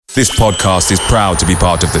This podcast is proud to be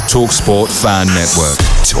part of the TalkSport Fan Network.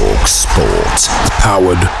 TalkSport.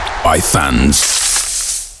 Powered by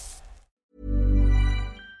fans.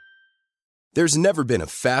 There's never been a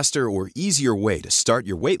faster or easier way to start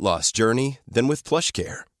your weight loss journey than with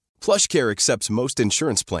PlushCare. PlushCare accepts most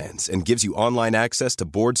insurance plans and gives you online access to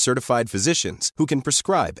board-certified physicians who can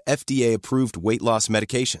prescribe FDA-approved weight loss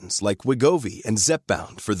medications like Wegovy and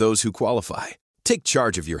Zepbound for those who qualify. Take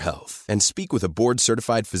charge of your health and speak with a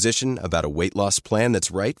board-certified physician about a weight loss plan that's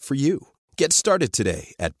right for you. Get started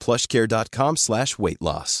today at plushcare.com/weight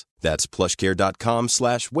loss. That's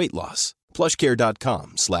plushcare.com/weight loss.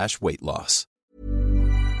 plushcare.com/weight loss.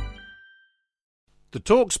 The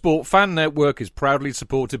TalkSport Fan Network is proudly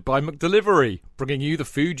supported by McDelivery, bringing you the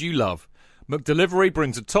food you love. McDelivery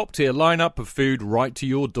brings a top-tier lineup of food right to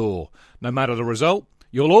your door. No matter the result,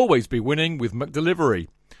 you'll always be winning with McDelivery.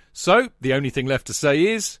 So, the only thing left to say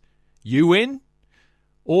is, you win?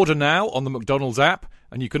 Order now on the McDonald's app,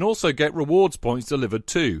 and you can also get rewards points delivered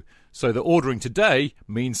too, so that ordering today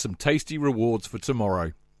means some tasty rewards for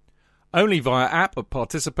tomorrow. Only via app at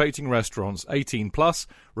participating restaurants. 18 plus.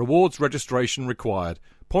 Rewards registration required.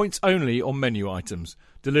 Points only on menu items.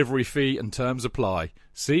 Delivery fee and terms apply.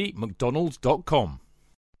 See mcdonalds.com.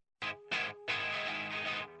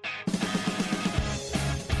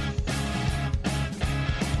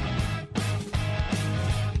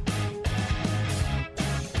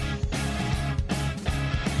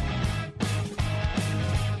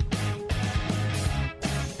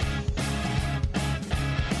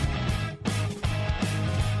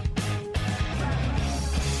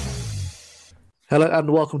 Hello and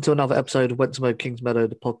welcome to another episode of Wentworth Kings Meadow,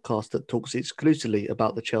 the podcast that talks exclusively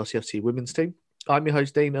about the Chelsea FC women's team. I'm your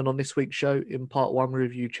host Dean, and on this week's show, in part one, we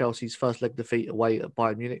review Chelsea's first leg defeat away at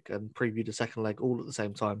Bayern Munich and preview the second leg all at the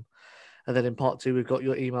same time. And then in part two, we've got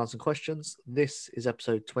your emails and questions. This is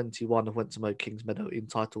episode 21 of Wentworth Kings Meadow,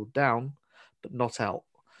 entitled Down, but Not Out.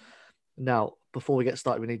 Now, before we get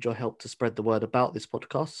started, we need your help to spread the word about this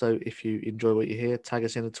podcast. So if you enjoy what you hear, tag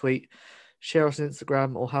us in a tweet, share us on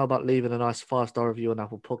Instagram, or how about leaving a nice 5-star review on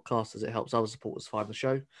Apple Podcasts, as it helps other supporters find the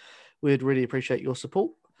show. We'd really appreciate your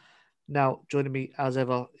support. Now, joining me as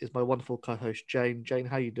ever is my wonderful co-host, Jane. Jane,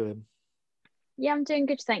 how are you doing? Yeah, I'm doing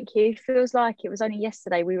good, thank you. Feels like it was only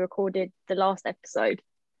yesterday we recorded the last episode.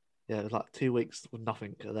 Yeah, it was like 2 weeks with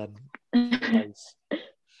nothing, and then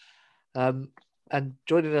and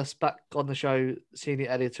joining us back on the show, senior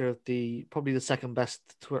editor of probably the second best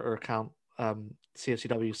Twitter account,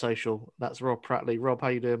 CFCW Social. That's Rob Prattley. Rob, how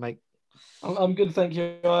you doing, mate? I'm good, thank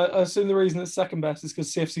you. I assume the reason it's second best is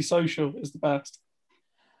because CFC Social is the best.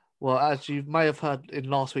 Well, as you may have heard in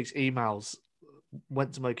last week's emails,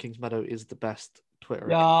 Wentworth Kings Meadow is the best Twitter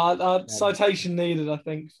account. Yeah, citation needed, I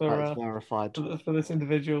think, for verified for this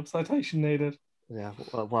individual. Citation needed. Yeah,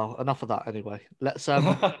 well, enough of that anyway. Let's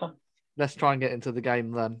try and get into the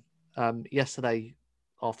game then. Yesterday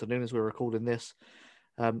afternoon, as we were recording this,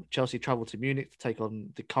 Chelsea travelled to Munich to take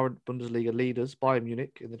on the current Bundesliga leaders, Bayern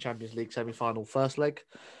Munich, in the Champions League semi-final first leg.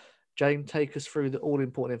 Jane, take us through the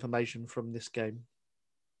all-important information from this game.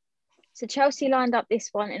 So Chelsea lined up this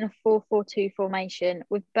one in a 4-4-2 formation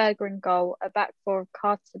with Berger in goal, a back four of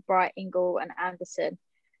Carter, Bright, Ingle and Anderson.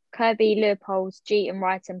 Kirby, Leopolds, G and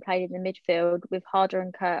Wrighton played in the midfield with Harder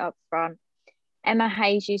and Kurt up front. Emma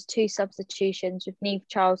Hayes used two substitutions with Niamh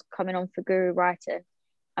Charles coming on for Guru Wrighton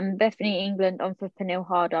and Bethany England on for Pernille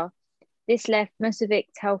Harder. This left Musovic,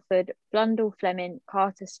 Telford, Blundell, Fleming,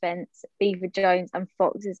 Carter, Spence, Beaver Jones and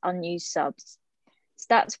Fox as unused subs.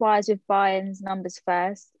 Stats-wise, with Bayern's numbers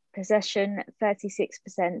first, possession 36%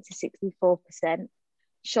 to 64%,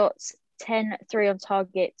 shots 10, 3 on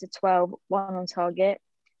target to 12, 1 on target,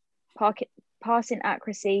 passing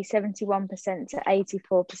accuracy 71% to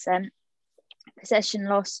 84%, possession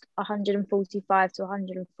lost 145 to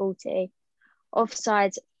 140,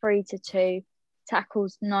 offsides 3 to 2,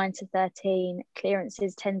 tackles 9 to 13,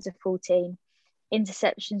 clearances 10 to 14,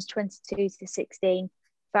 interceptions 22 to 16,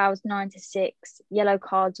 fouls 9 to 6, yellow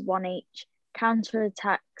cards 1 each,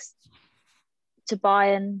 counter-attacks to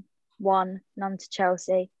Bayern 1, none to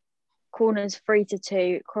Chelsea, corners 3 to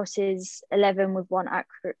 2, crosses 11 with 1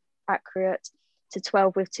 accurate to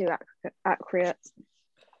 12 with 2 accurate.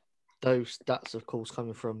 Those stats, of course,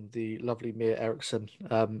 coming from the lovely Mia Eriksson.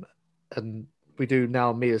 And we do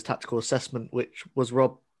now Mia's tactical assessment, which was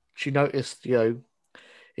Rob. She noticed, in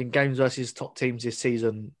games versus top teams this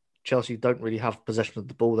season, Chelsea don't really have possession of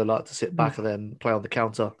the ball. They like to sit back and then play on the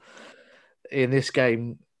counter. In this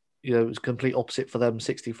game, it was complete opposite for them,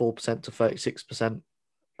 64% to 36%.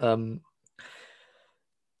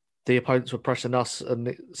 The opponents were pressing us, and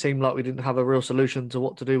it seemed like we didn't have a real solution to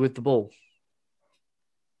what to do with the ball.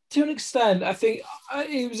 To an extent, I think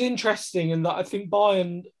it was interesting in that I think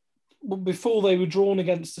Bayern, before they were drawn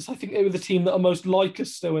against us, I think they were the team that are most like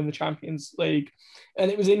us still in the Champions League.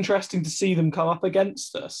 And it was interesting to see them come up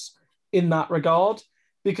against us in that regard,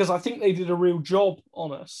 because I think they did a real job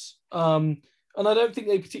on us. And I don't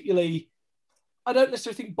necessarily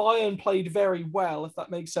think Bayern played very well, if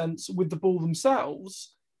that makes sense, with the ball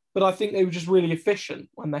themselves, but I think they were just really efficient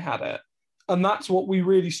when they had it. And that's what we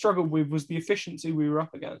really struggled with, was the efficiency we were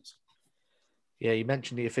up against. Yeah, you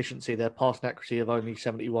mentioned the efficiency. Their passing accuracy of only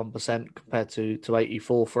 71% compared to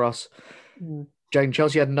 84 for us. Jane,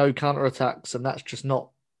 Chelsea had no counter-attacks, and that's just not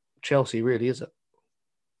Chelsea, really, is it?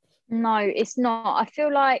 No, it's not. I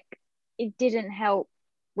feel like it didn't help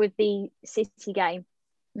with the City game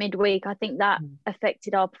midweek. I think that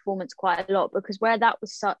affected our performance quite a lot, because where that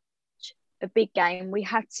was such a big game, we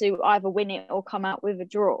had to either win it or come out with a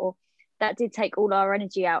draw. That did take all our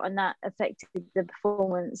energy out, and that affected the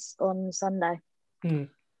performance on Sunday.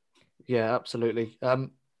 Yeah, absolutely.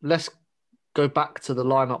 Let's go back to the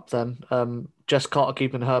lineup then. Jess Carter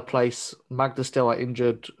keeping her place, Magda still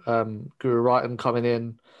injured, Guru Wrighton coming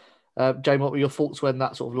in. Jane, what were your thoughts when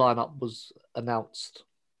that sort of lineup was announced?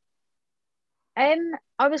 I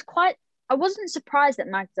wasn't surprised that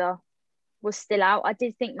Magda was still out. I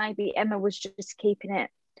did think maybe Emma was just keeping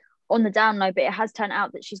it on the down low, but it has turned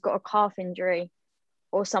out that she's got a calf injury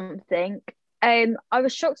or something. I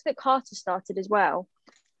was shocked that Carter started as well.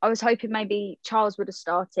 I was hoping maybe Charles would have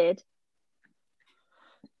started.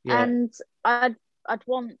 Yeah. And I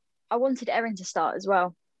wanted Erin to start as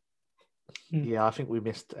well. Yeah, I think we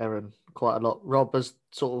missed Erin quite a lot. Rob, as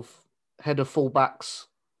sort of head of fullbacks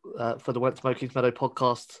for the Went Kings Meadow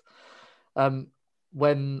podcast,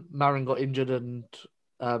 when Marin got injured and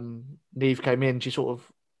Niamh came in, she sort of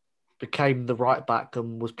became the right back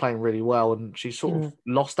and was playing really well, and she's sort of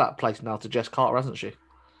lost that place now to Jess Carter, hasn't she?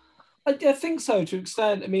 I think so, to an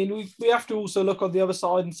extent. I mean, we have to also look on the other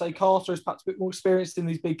side and say Carter is perhaps a bit more experienced in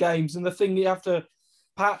these big games. And the thing you have to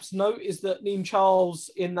perhaps note is that Niamh Charles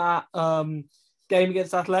in that game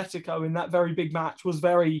against Atletico, in that very big match, was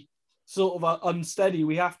very sort of unsteady,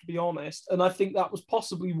 we have to be honest. And I think that was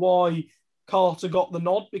possibly why Carter got the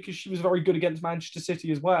nod, because she was very good against Manchester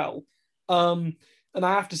City as well. And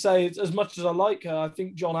I have to say, as much as I like her, I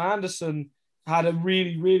think John Anderson had a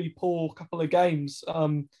really, really poor couple of games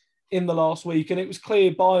in the last week. And it was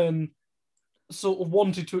clear Bayern sort of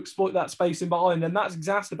wanted to exploit that space in behind. And that's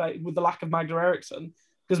exacerbated with the lack of Magda Eriksson,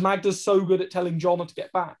 because Magda's so good at telling Jonna to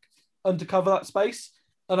get back and to cover that space.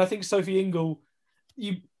 And I think Sophie Ingle,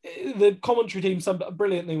 the commentary team summed it up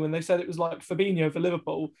brilliantly when they said it was like Fabinho for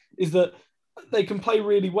Liverpool, is that they can play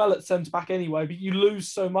really well at centre-back anyway, but you lose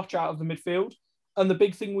so much out of the midfield. And the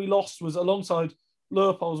big thing we lost was alongside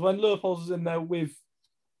Leupolz. When Leupolz was in there with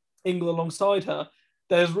Ingle alongside her,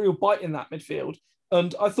 there's real bite in that midfield.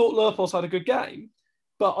 And I thought Leupolz had a good game,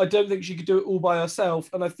 but I don't think she could do it all by herself.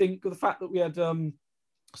 And I think the fact that we had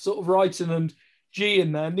sort of Wrighton and G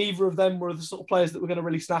in there, neither of them were the sort of players that were going to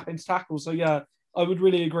really snap into tackles. So yeah, I would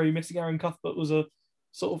really agree. Missing Erin Cuthbert was a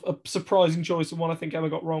sort of a surprising choice, and one I think Emma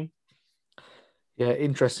got wrong. Yeah,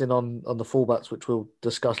 interesting on the fullbacks, which we'll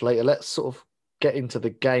discuss later. Let's sort of get into the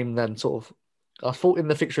game then. Sort of, I thought in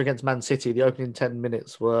the fixture against Man City, the opening 10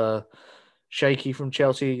 minutes were shaky from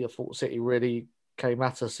Chelsea. I thought City really came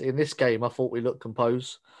at us. In this game, I thought we looked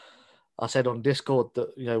composed. I said on Discord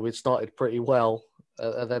that, we'd started pretty well,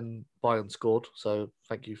 and then Bayern scored. So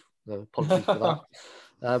thank you. Apologies for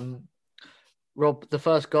that. Rob, the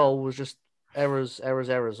first goal was just errors,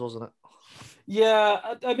 wasn't it?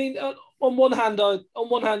 Yeah, I mean, on one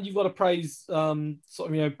hand, you've got to praise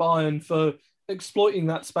Bayern for exploiting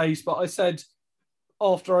that space. But I said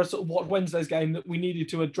after I sort of watched Wednesday's game that we needed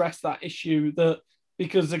to address that issue, that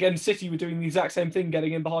because again, City were doing the exact same thing,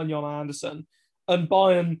 getting in behind Jonna Anderson. And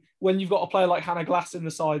Bayern, when you've got a player like Hannah Glass in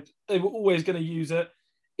the side, they were always going to use it.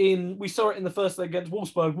 We saw it in the first leg against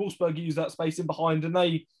Wolfsburg. Wolfsburg used that space in behind, and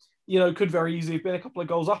they, could very easily have been a couple of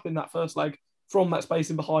goals up in that first leg from that space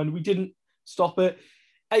in behind. We didn't stop it.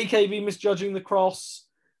 AKB misjudging the cross.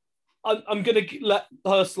 I'm going to let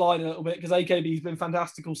her slide a little bit, because AKB has been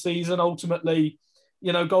fantastic all season. Ultimately,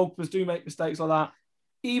 goalkeepers do make mistakes like that.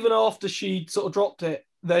 Even after she sort of dropped it,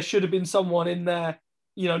 there should have been someone in there,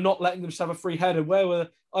 not letting them just have a free header.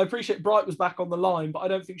 I appreciate Bright was back on the line, but I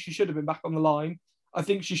don't think she should have been back on the line. I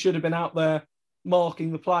think she should have been out there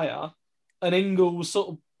marking the player. And Ingle was sort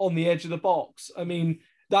of on the edge of the box. I mean,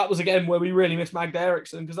 that was, again, where we really missed Magda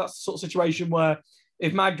Eriksson, because that's the sort of situation where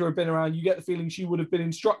if Magda had been around, you get the feeling she would have been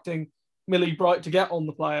instructing Millie Bright to get on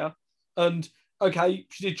the player. And, okay,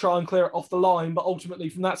 she did try and clear it off the line, but ultimately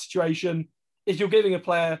from that situation, if you're giving a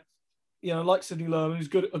player like Sidney Lerman, who's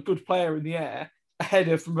a good player in the air, a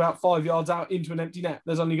header from about 5 yards out into an empty net,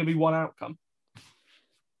 there's only going to be one outcome.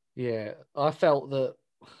 Yeah, I felt that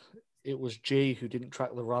it was G who didn't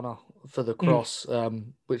track the runner for the cross,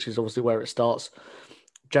 which is obviously where it starts.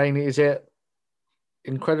 Jane, is it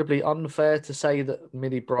incredibly unfair to say that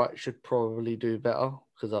Millie Bright should probably do better?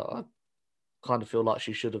 Because I kind of feel like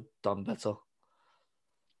she should have done better.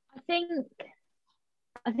 I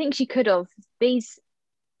think she could have.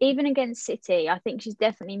 Even against City, I think she's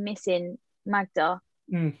definitely missing Magda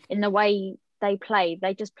in the way they play.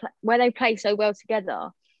 They just where they play so well together.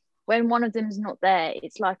 When one of them's not there,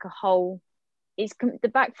 it's like a whole.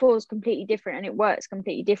 The back four is completely different, and it works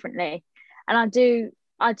completely differently. And I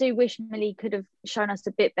do wish Millie could have shown us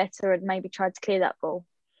a bit better and maybe tried to clear that ball.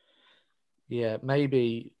 Yeah,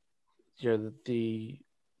 maybe the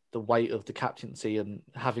weight of the captaincy and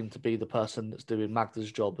having to be the person that's doing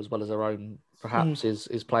Magda's job as well as her own perhaps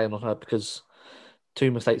is playing on her, because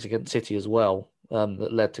 2 mistakes against City as well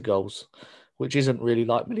that led to goals, which isn't really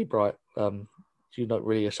like Millie Bright. You don't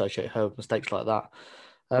really associate her with mistakes like that.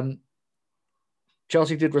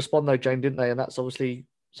 Chelsea did respond though, Jane, didn't they? And that's obviously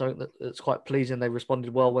something that's quite pleasing. They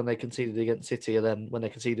responded well when they conceded against City, and then when they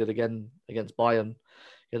conceded again against Bayern,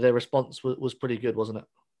 their response was pretty good, wasn't it?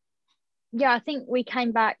 Yeah, I think we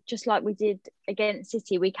came back just like we did against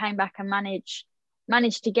City. We came back and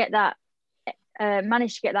managed to get that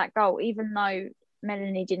goal, even though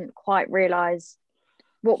Melanie didn't quite realise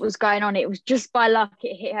what was going on. It was just by luck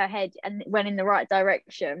it hit her head and went in the right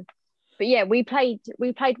direction. But yeah, we played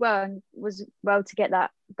well and was well to get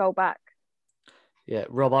that goal back. Yeah,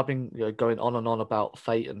 Rob, I've been going on and on about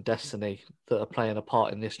fate and destiny that are playing a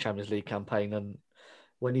part in this Champions League campaign, and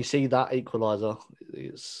when you see that equaliser,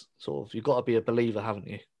 it's sort of, you've got to be a believer, haven't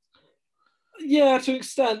you? Yeah, to an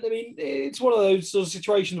extent. I mean, it's one of those sort of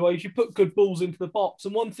situations where if you put good balls into the box,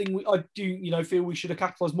 and one thing I do, feel we should have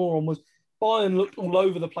capitalised more on was Bayern looked all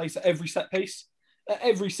over the place at every set piece. At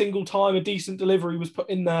every single time a decent delivery was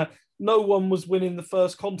put in there, no one was winning the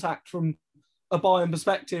first contact from a Bayern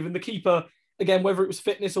perspective, and the keeper, again, whether it was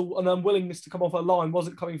fitness or an unwillingness to come off a line,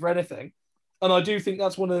 wasn't coming for anything. And I do think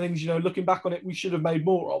that's one of the things, looking back on it, we should have made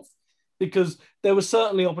more of, because there were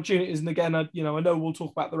certainly opportunities. And again, I know we'll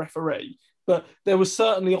talk about the referee, but there were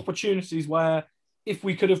certainly opportunities where if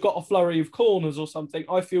we could have got a flurry of corners or something,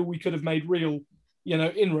 I feel we could have made real,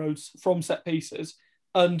 inroads from set pieces.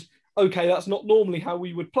 And okay, that's not normally how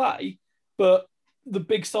we would play, but the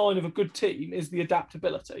big sign of a good team is the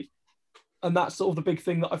adaptability. And that's sort of the big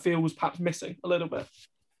thing that I feel was perhaps missing a little bit.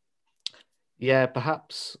 Yeah,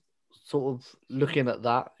 perhaps sort of looking at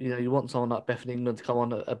that, you want someone like Beth England to come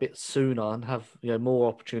on a bit sooner and have more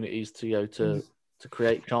opportunities to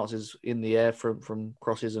create chances in the air from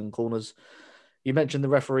crosses and corners. You mentioned the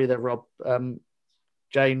referee there, Rob.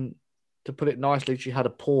 Jane, to put it nicely, she had a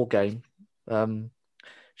poor game.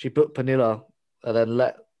 She booked Pernilla and then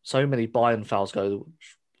let so many Bayern fouls go,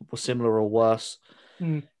 which were similar or worse. I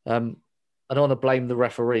don't want to blame the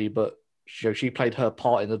referee, but she played her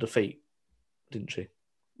part in the defeat, didn't she?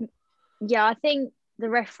 Yeah, I think the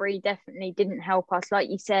referee definitely didn't help us.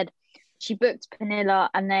 Like you said, she booked Pernilla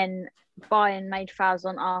and then Bayern made fouls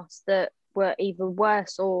on us that were either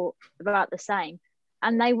worse or about the same.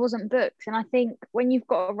 And they wasn't booked. And I think when you've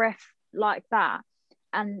got a ref like that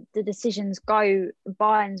and the decisions go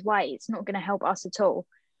Bayern's way, it's not going to help us at all.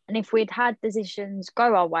 And if we'd had decisions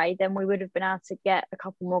go our way, then we would have been able to get a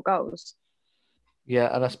couple more goals.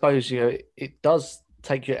 Yeah, and I suppose, it does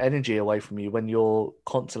take your energy away from you when you're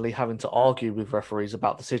constantly having to argue with referees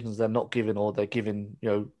about decisions they're not giving or they're giving,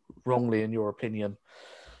 wrongly in your opinion.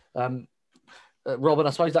 Robin, I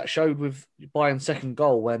suppose that showed with Bayern's second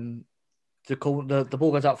goal when the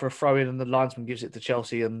ball goes out for a throw-in and the linesman gives it to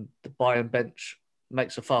Chelsea and the Bayern bench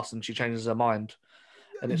makes a fuss and she changes her mind.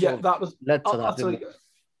 And that was led to that, didn't it?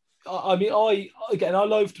 I mean, I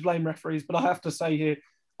loathe to blame referees, but I have to say here,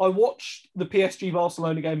 I watched the PSG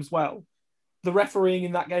Barcelona game as well. The refereeing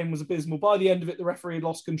in that game was abysmal. By the end of it, the referee had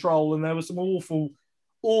lost control and there were some awful,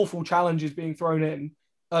 awful challenges being thrown in.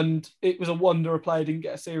 And it was a wonder a player didn't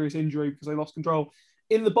get a serious injury because they lost control.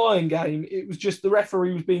 In the Bayern game, it was just the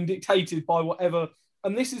referee was being dictated by whatever.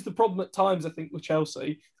 And this is the problem at times, I think, with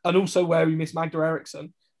Chelsea, and also where we miss Magda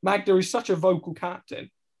Eriksson. Magda is such a vocal captain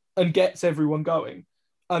and gets everyone going.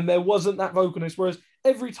 And there wasn't that vocalness. Whereas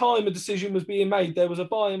every time a decision was being made, there was a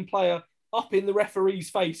Bayern player up in the referee's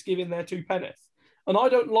face giving their two penneth. And I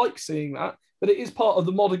don't like seeing that, but it is part of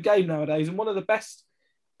the modern game nowadays. And one of the best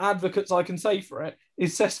advocates I can say for it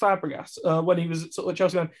is Cesc Fabregas. When he was at sort of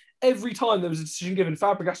Chelsea, every time there was a decision given,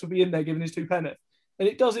 Fabregas would be in there giving his two penneth. And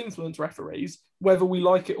it does influence referees, whether we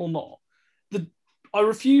like it or not. I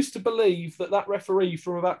refuse to believe that referee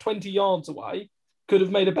from about 20 yards away could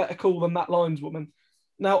have made a better call than that lineswoman.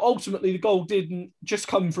 Now, ultimately, the goal didn't just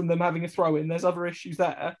come from them having a throw-in. There's other issues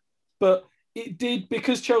there. But it did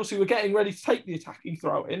because Chelsea were getting ready to take the attacking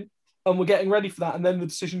throw-in and were getting ready for that, and then the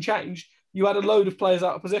decision changed. You had a load of players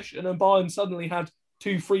out of position, and Bayern suddenly had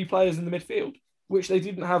 2 free players in the midfield, which they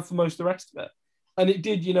didn't have for most of the rest of it. And it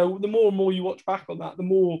did, the more and more you watch back on that, the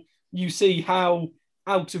more you see how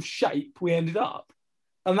out of shape we ended up.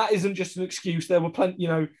 And that isn't just an excuse. There were plenty,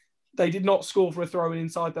 they did not score for a throw-in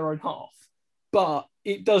inside their own half. But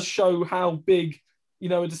it does show how big,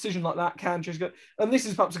 a decision like that can just go. And this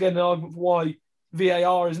is perhaps, again, an argument for why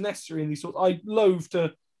VAR is necessary in these sorts. I loathe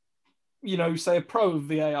to, say a pro of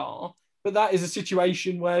VAR, but that is a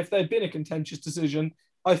situation where if there'd been a contentious decision,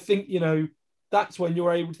 I think, that's when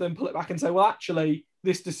you're able to then pull it back and say, well, actually,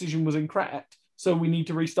 this decision was incorrect, so we need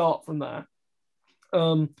to restart from there.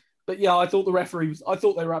 But yeah, I thought the referees, I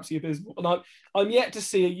thought they were absolutely abysmal. And I'm yet to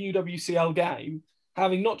see a UWCL game,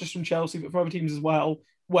 having not just from Chelsea, but from other teams as well,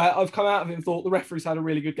 where I've come out of it and thought the referees had a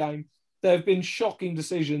really good game. There have been shocking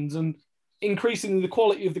decisions, and increasingly the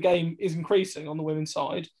quality of the game is increasing on the women's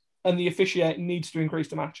side, and the officiating needs to increase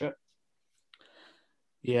to match it.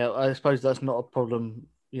 Yeah, I suppose that's not a problem,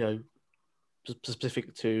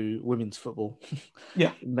 specific to women's football.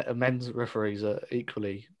 Yeah. Men's referees are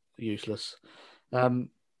equally useless.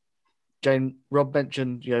 Jane, Rob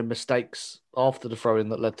mentioned, mistakes after the throw-in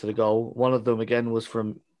that led to the goal. One of them, again, was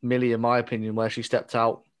from Millie, in my opinion, where she stepped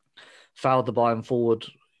out, fouled the Bayern forward,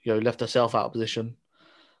 left herself out of position.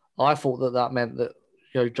 I thought that meant that,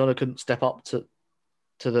 Jonna couldn't step up to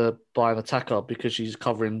the Bayern attacker because she's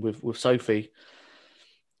covering with Sophie.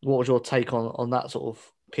 What was your take on that sort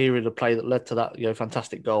of period of play that led to that,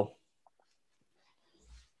 fantastic goal?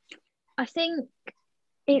 I think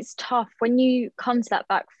it's tough when you come to that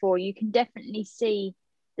back four. You can definitely see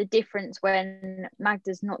the difference when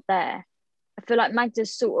Magda's not there. I feel like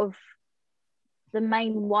Magda's sort of the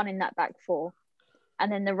main one in that back four,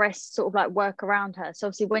 and then the rest sort of like work around her. So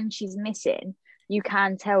obviously when she's missing, you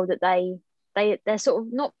can tell that they're sort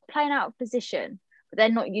of not playing out of position, but they're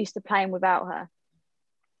not used to playing without her.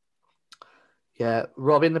 Yeah,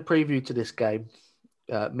 Rob, in the preview to this game,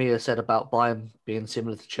 Mia said about Bayern being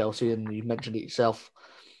similar to Chelsea, and you mentioned it yourself.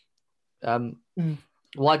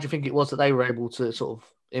 Why do you think it was that they were able to sort of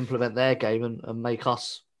implement their game and make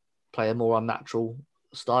us play a more unnatural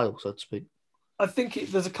style, so to speak? I think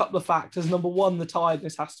there's a couple of factors. Number one, the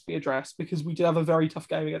tiredness has to be addressed because we did have a very tough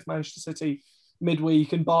game against Manchester City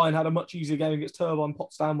midweek, and Bayern had a much easier game against Turbine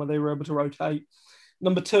Potsdam where they were able to rotate.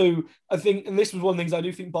 Number two, I think, and this was one of the things I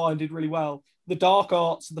do think Bayern did really well, the dark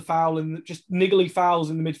arts of the foul and just niggly fouls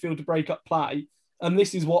in the midfield to break up play. And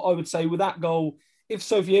this is what I would say with that goal. If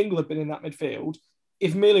Sophie Ingle had been in that midfield,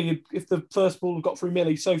 if the first ball had got through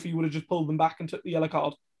Millie, Sophie would have just pulled them back and took the yellow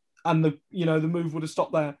card, and the move would have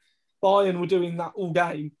stopped there. Bayern were doing that all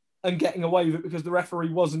game and getting away with it because the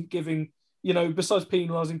referee wasn't giving, besides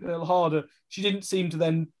penalising a little harder, she didn't seem to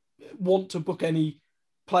then want to book any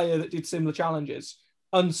player that did similar challenges.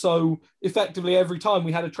 And so effectively every time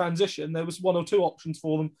we had a transition, there was one or two options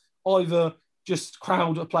for them, either just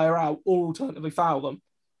crowd a player out or alternatively foul them.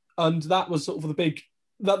 And that was sort of the big,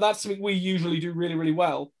 that's something we usually do really, really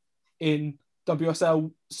well in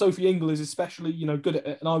WSL. Sophie Ingle is especially, good at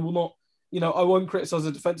it. And I will not, I won't criticise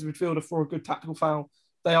a defensive midfielder for a good tactical foul.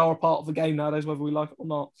 They are a part of the game nowadays, whether we like it or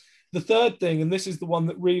not. The third thing, and this is the one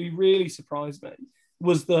that really, really surprised me,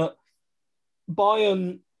 was that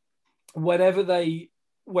Bayern, whenever they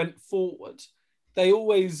went forward, they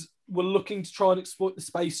always were looking to try and exploit the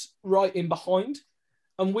space right in behind.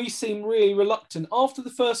 And we seemed really reluctant. After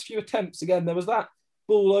the first few attempts, again, there was that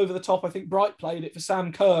ball over the top. I think Bright played it for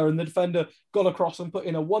Sam Kerr, and the defender got across and put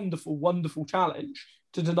in a wonderful, wonderful challenge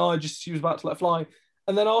to deny just as she was about to let fly.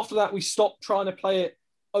 And then after that, we stopped trying to play it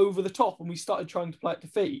over the top and we started trying to play it to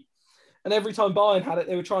feet. And every time Bayern had it,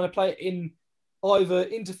 they were trying to play it in either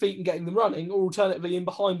into feet and getting them running, or alternatively in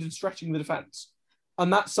behind and stretching the defence.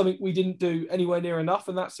 And that's something we didn't do anywhere near enough.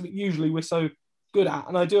 And that's something usually we're so good at.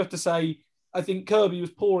 And I do have to say, I think Kirby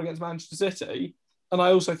was poor against Manchester City. And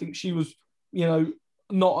I also think she was,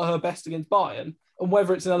 not at her best against Bayern. And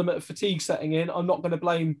whether it's an element of fatigue setting in, I'm not going to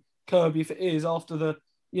blame Kirby if it is after the,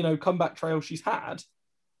 comeback trail she's had.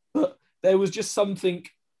 But there was just something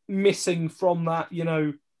missing from that,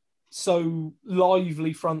 so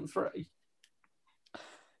lively front three.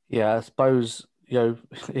 Yeah, I suppose,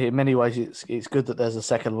 in many ways it's good that there's a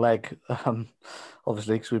second leg,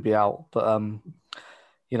 obviously, because we'd be out. But,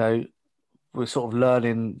 we're sort of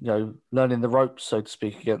learning the ropes, so to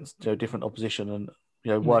speak, against different opposition and,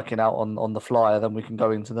 working out on the fly, then we can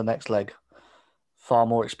go into the next leg far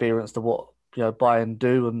more experienced than what Bayern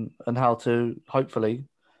do, and how to hopefully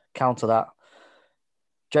counter that.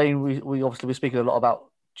 Jane, we obviously we're speaking a lot about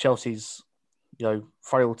Chelsea's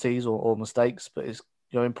frailties or mistakes, but it's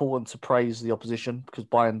important to praise the opposition, because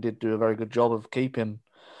Bayern did do a very good job of keeping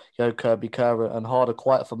Kirby Kerr and Harder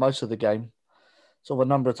quiet for most of the game. So a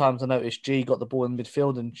number of times I noticed G got the ball in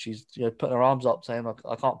midfield and she's putting her arms up saying,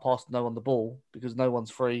 I can't pass no one the ball because no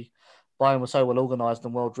one's free. Bayern were so well organised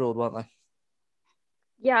and well drilled, weren't they?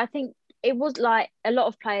 Yeah, I think it was like a lot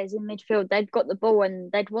of players in midfield, they'd got the ball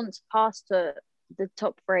and they'd want to pass to the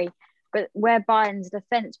top three. But where Bayern's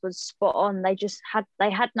defence was spot on,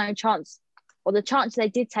 they had no chance. Or the chance they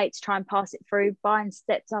did take to try and pass it through, Bayern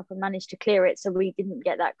stepped up and managed to clear it, so we didn't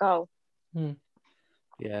get that goal.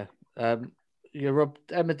 Yeah. Rob,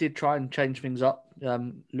 Emma did try and change things up.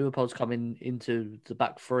 Leopold's coming into the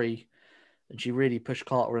back three, and she really pushed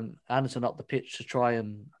Carter and Anderson up the pitch to try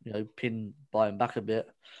and pin Bayern back a bit.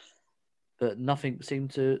 But nothing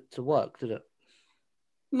seemed to work, did it?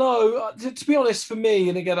 No, to be honest, for me,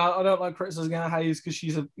 and again, I don't like criticising Anna Hayes because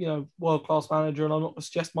she's a world-class manager, and I'm not going to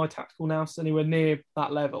suggest my tactical nous anywhere near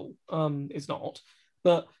that level. It's not.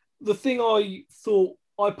 But the thing I thought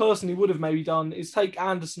I personally would have maybe done is take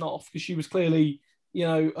Anderson off, because she was clearly,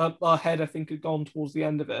 her head, I think, had gone towards the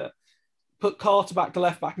end of it. Put Carter back to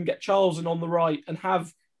left back and get Charles in on the right, and have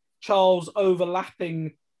Charles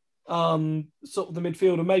overlapping sort of the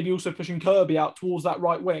midfield, and maybe also pushing Kirby out towards that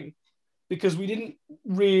right wing, because we didn't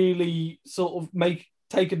really sort of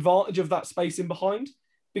take advantage of that space in behind,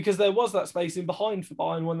 because there was that space in behind for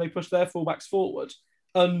Bayern when they pushed their fullbacks forward.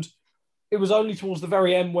 And it was only towards the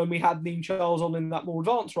very end when we had Niamh Charles on in that more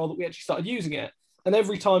advanced role that we actually started using it. And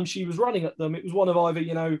every time she was running at them, it was one of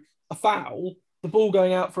either, a foul, the ball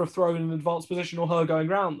going out for a throw in an advanced position, or her going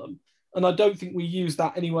round them. And I don't think we used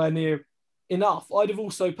that anywhere near enough. I'd have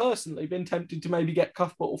also personally been tempted to maybe get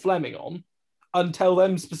Cuthbert or Fleming on and tell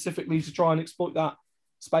them specifically to try and exploit that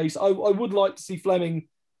space. I would like to see Fleming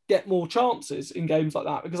get more chances in games like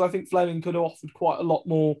that, because I think Fleming could have offered quite a lot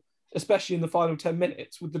more, especially in the final 10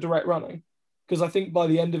 minutes with the direct running. Because I think by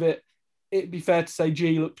the end of it, it'd be fair to say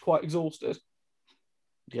G looked quite exhausted.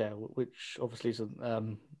 Yeah, which obviously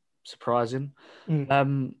isn't surprising.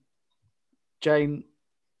 Mm. Jane,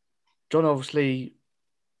 John, obviously,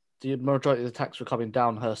 the majority of the attacks were coming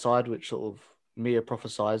down her side, which sort of Mia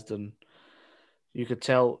prophesized, and you could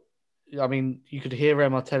tell, you could hear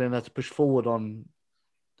Emma telling her to push forward on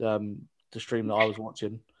the stream that I was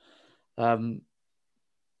watching. Do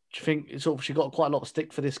you think she got quite a lot of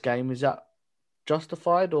stick for this game? Is that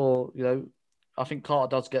justified, or I think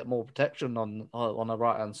Carter does get more protection on the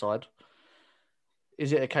right hand side.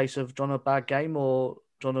 Is it a case of John a bad game, or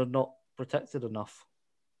John had not protected enough?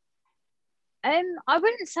 I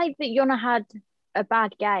wouldn't say that Jonna had a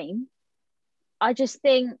bad game. I just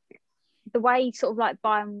think the way sort of like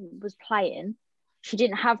Bayern was playing, she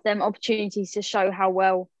didn't have them opportunities to show how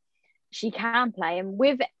well she can play. And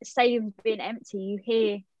with stadiums being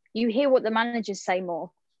empty, you hear what the managers say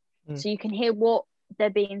more. So you can hear what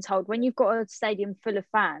they're being told. When you've got a stadium full of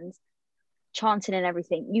fans chanting and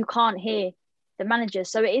everything, you can't hear the managers.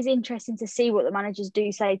 So it is interesting to see what the managers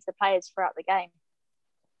do say to the players throughout the game.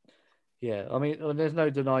 Yeah, there's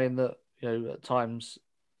no denying that at times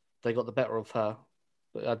they got the better of her,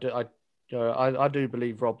 but I do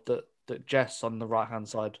believe, Rob, that Jess on the right hand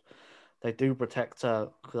side, they do protect her,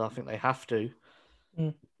 because I think they have to.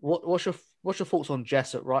 What's your thoughts on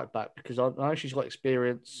Jess at right back? Because I know she's got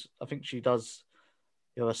experience. I think she does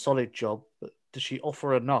a solid job, but does she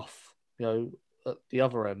offer enough at the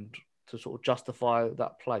other end to sort of justify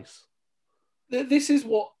that place? This is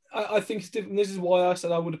what I think is different. This is why I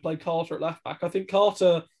said I would have played Carter at left back. I think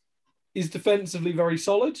Carter is defensively very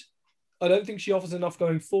solid. I don't think she offers enough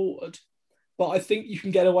going forward, but I think you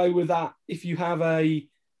can get away with that if you have a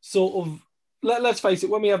sort of, let's face it,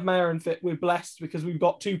 when we have Maren fit, we're blessed because we've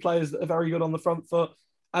got two players that are very good on the front foot,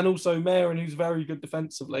 and also Maren, who's very good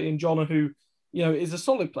defensively, and Jonna, who is a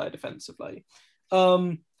solid player defensively.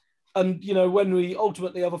 And, when we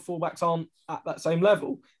ultimately other fullbacks aren't at that same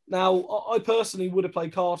level. Now, I personally would have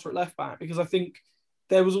played Carter at left back, because I think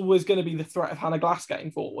there was always going to be the threat of Hannah Glass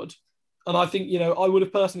getting forward. And I think, I would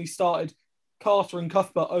have personally started Carter and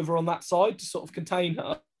Cuthbert over on that side to sort of contain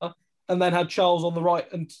her, and then had Charles on the right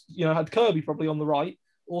and, had Kirby probably on the right,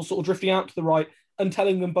 or sort of drifting out to the right and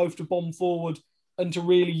telling them both to bomb forward and to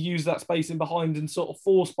really use that space in behind and sort of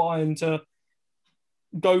force Bayern to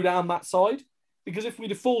go down that side. Because if we'd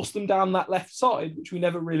have forced them down that left side, which we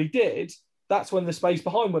never really did, that's when the space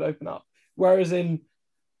behind would open up. Whereas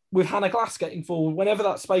with Hannah Glass getting forward, whenever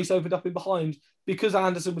that space opened up in behind, because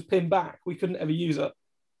Anderson was pinned back, we couldn't ever use it.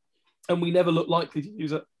 and we never looked likely to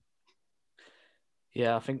use it.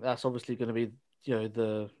 Yeah, I think that's obviously going to be,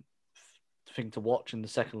 the thing to watch in the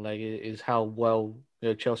second leg is how well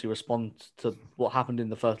Chelsea respond to what happened in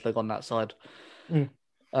the first leg on that side.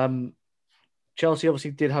 Chelsea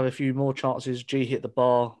obviously did have a few more chances. G hit the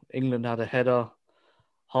bar. England had a header.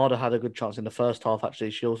 Harder had a good chance in the first half.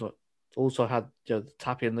 Actually, she also had the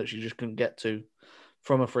tap in that she just couldn't get to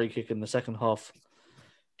from a free kick in the second half.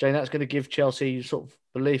 Jane, that's going to give Chelsea sort of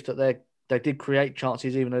belief that they did create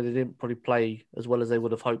chances, even though they didn't probably play as well as they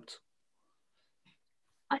would have hoped.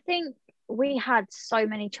 I think we had so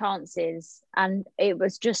many chances, and it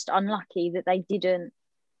was just unlucky that they didn't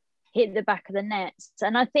hit the back of the nets.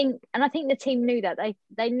 And I think the team knew that.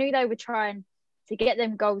 They knew they were trying to get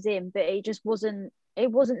them goals in, but it just wasn't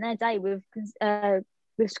their day with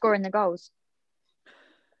scoring the goals.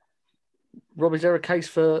 Rob, is there a case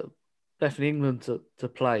for Bethany England to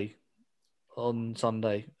play on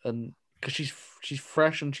Sunday? And because she's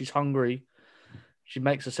fresh and she's hungry, she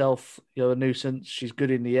makes herself a nuisance. She's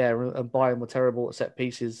good in the air, and Bayern were terrible at set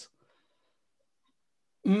pieces.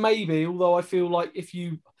 Maybe, although I feel like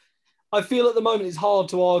I feel at the moment it's hard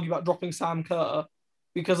to argue about dropping Sam Kerr,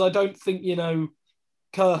 because I don't think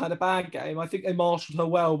Kerr had a bad game. I think they marshalled her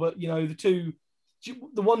well, but the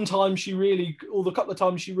one time the couple of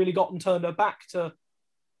times she really got and turned her back to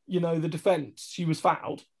the defence, she was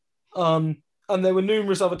fouled. And there were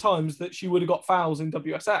numerous other times that she would have got fouls in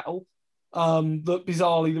WSL that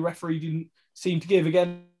bizarrely the referee didn't seem to give.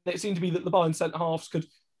 Again, it seemed to be that the Bayern centre-halves could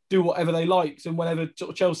do whatever they liked, and whenever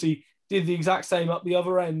sort of Chelsea did the exact same up the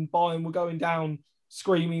other end, Bayern were going down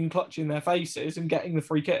screaming, clutching their faces and getting the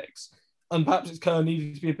free kicks. And perhaps it's Kerr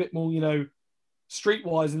needed to be a bit more,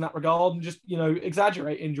 streetwise in that regard and just,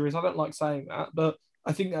 exaggerate injuries. I don't like saying that, but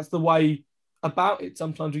I think that's the way about it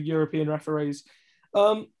sometimes with European referees.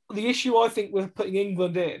 The issue I think with putting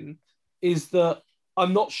England in is that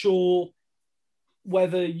I'm not sure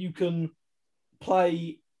whether you can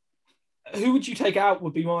play. Who would you take out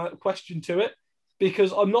would be my question to it,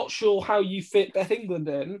 because I'm not sure how you fit Beth England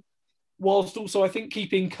in, whilst also I think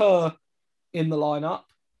keeping Kerr in the lineup.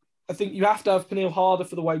 I think you have to have Pernille Harder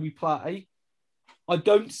for the way we play. I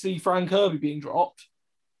don't see Fran Kirby being dropped,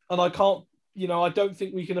 and I don't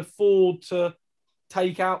think we can afford to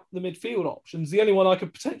take out the midfield options. The only one I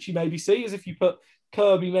could potentially maybe see is if you put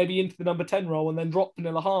Kirby maybe into the number 10 role and then drop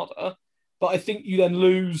Pernille Harder. But I think you then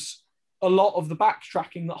lose a lot of the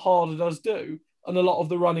backtracking that Harder does do and a lot of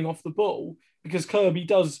the running off the ball, because Kirby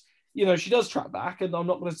does, she does track back, and I'm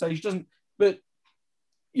not going to say she doesn't, but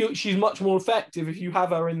she's much more effective if you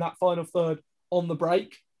have her in that final third on the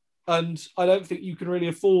break. And I don't think you can really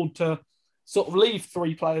afford to sort of leave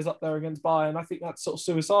three players up there against Bayern. I think that's sort of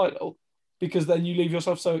suicidal, because then you leave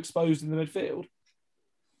yourself so exposed in the midfield.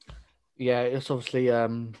 Yeah, it's obviously a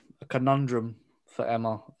conundrum for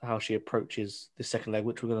Emma, how she approaches this second leg,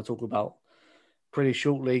 which we're going to talk about pretty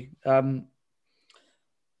shortly.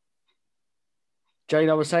 Jane,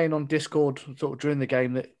 I was saying on Discord sort of during the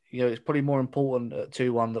game that, it's probably more important at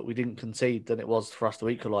 2-1 that we didn't concede than it was for us to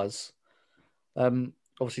equalise.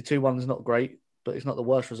 Obviously, 2-1 is not great, but it's not the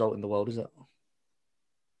worst result in the world, is it?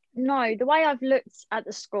 No, the way I've looked at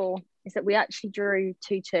the score is that we actually drew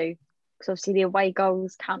 2-2, because obviously the away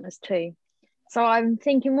goals count as 2. So I'm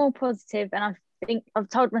thinking more positive, and I think I've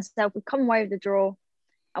told myself we've come away with the draw,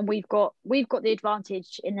 and we've got the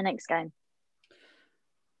advantage in the next game.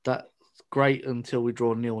 That's great until we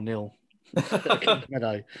draw 0-0 against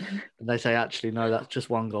Meadow, and they say, actually, no, that's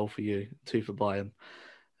just 1 goal for you, 2 for Bayern.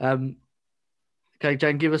 Okay,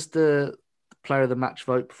 Jane, give us the player of the match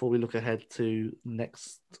vote before we look ahead to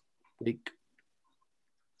next week.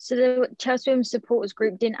 So the Chelsea Women's supporters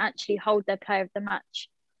group didn't actually hold their player of the match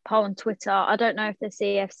poll on Twitter. I don't know if the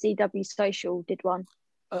CFCW social did one.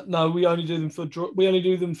 No, we only do them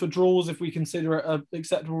for draws if we consider it an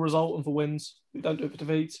acceptable result, and for wins. We don't do it for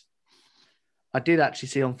defeats. I did actually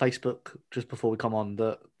see on Facebook just before we come on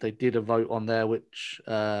that they did a vote on there, which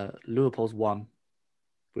Leopold's won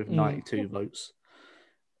with 92 votes.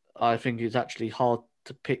 I think it's actually hard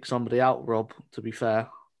to pick somebody out, Rob, to be fair.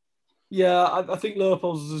 Yeah, I think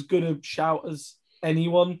Leopold's as good a shout as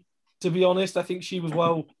anyone, to be honest. I think she was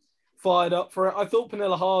well fired up for it. I thought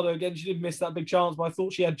Pernille Harder, again, she did miss that big chance, but I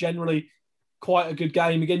thought she had generally quite a good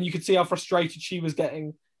game. Again, you could see how frustrated she was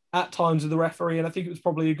getting at times with the referee, and I think it was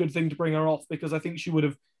probably a good thing to bring her off, because I think she would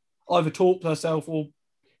have either talked herself or,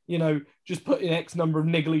 just put in X number of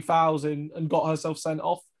niggly fouls in and got herself sent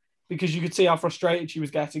off, because you could see how frustrated she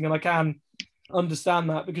was getting. And I can understand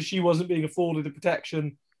that, because she wasn't being afforded the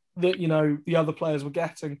protection that, the other players were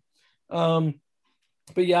getting. But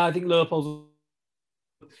yeah, I think Leopold,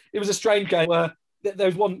 it was a strange game where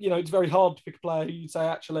there's one, it's very hard to pick a player who you'd say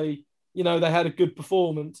actually, they had a good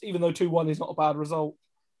performance, even though 2-1 is not a bad result.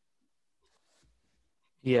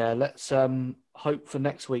 Yeah, let's hope for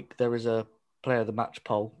next week there is a player of the match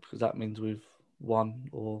poll, because that means we've won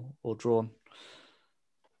or drawn.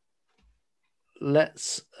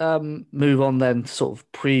 Let's move on then to sort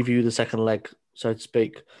of preview the second leg, so to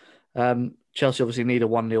speak. Chelsea obviously need a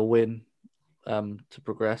 1-0 win to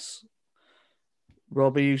progress.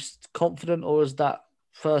 Rob, are you confident, or has that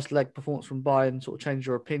first leg performance from Bayern sort of changed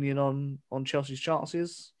your opinion on Chelsea's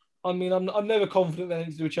chances? I mean, I'm never confident that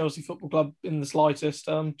anything to do with Chelsea Football Club in the slightest,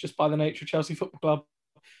 just by the nature of Chelsea Football Club.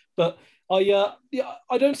 But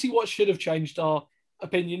I don't see what should have changed our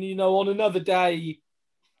opinion. On another day,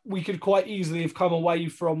 we could quite easily have come away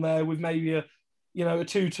from there with maybe a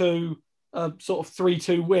 2-2, sort of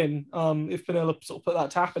 3-2 win, if Penelope sort of put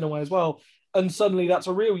that tap in away as well. And suddenly that's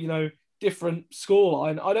a real, different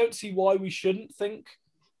scoreline. I don't see why we shouldn't think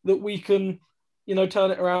that we can,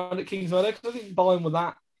 turn it around at Kings Meadow, because I think Bayern were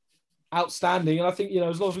that outstanding. And I think,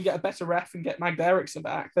 as long as we get a better ref and get Magda Eriksson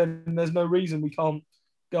back, then there's no reason we can't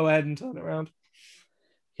go ahead and turn it around.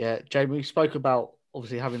 Yeah, Jamie, we spoke about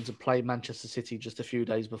obviously having to play Manchester City just a few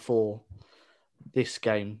days before this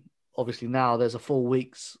game. Obviously now there's a full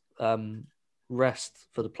week's rest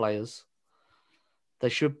for the players. They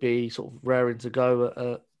should be sort of raring to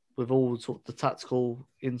go with all sort of the tactical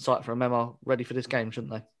insight from Emma ready for this game,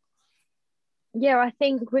 shouldn't they? Yeah, I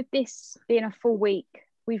think with this being a full week,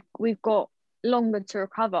 we've got longer to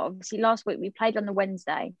recover. Obviously, last week we played on the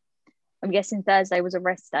Wednesday. I'm guessing Thursday was a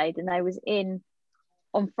rest day, and they was in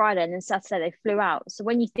on Friday, and then Saturday they flew out. So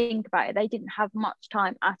when you think about it, they didn't have much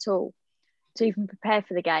time at all to even prepare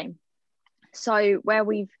for the game. So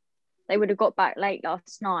they would have got back late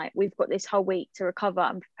last night. We've got this whole week to recover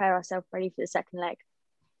and prepare ourselves ready for the second leg.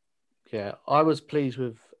 Yeah, I was pleased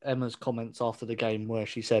with Emma's comments after the game where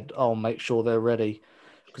she said, "I'll make sure they're ready,"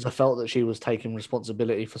 because I felt that she was taking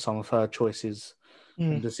responsibility for some of her choices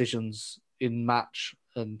and decisions in match,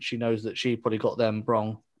 and she knows that she probably got them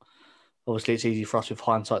wrong. Obviously, it's easy for us with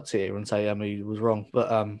hindsight to sit here and say Emma was wrong,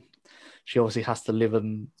 but she obviously has to live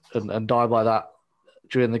and die by that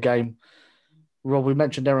during the game. Rob, we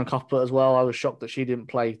mentioned Erin Cuthbert as well. I was shocked that she didn't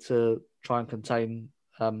play to try and contain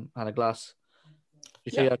Hannah Glass.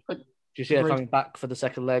 Do you see her coming back for the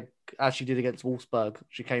second leg as she did against Wolfsburg?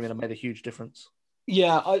 She came in and made a huge difference.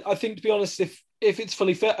 Yeah, I think, to be honest, if it's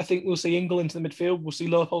fully fit, I think we'll see Ingle into the midfield. We'll see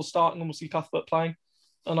Leopold starting and we'll see Cuthbert playing.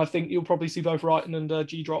 And I think you'll probably see both Wrighton and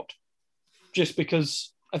G dropped, just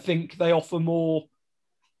because I think they offer more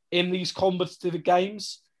in these competitive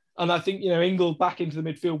games. And I think, Ingle back into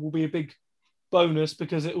the midfield will be a big bonus,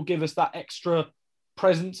 because it will give us that extra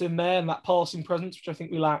presence in there and that passing presence, which I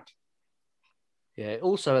think we lacked. Yeah, it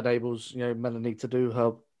also enables, Melanie to do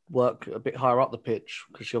her work a bit higher up the pitch,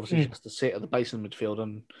 because she obviously has to sit at the base of the midfield,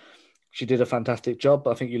 and she did a fantastic job.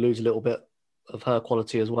 But I think you lose a little bit of her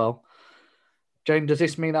quality as well. Jane, does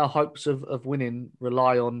this mean our hopes of winning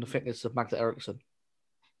rely on the fitness of Magda Eriksson?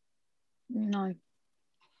 No.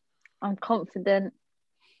 I'm confident,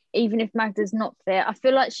 even if Magda's not fit. I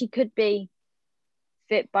feel like she could be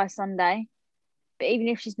fit by Sunday, but even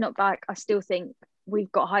if she's not back, I still think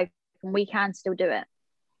we've got hope and we can still do it.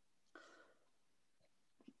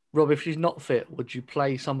 Rob, if she's not fit, would you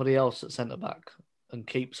play somebody else at centre back and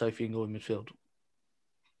keep Sophie Ingle in midfield?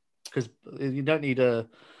 Because you don't need a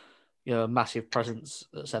massive presence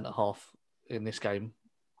at centre half in this game.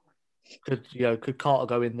 Could Carter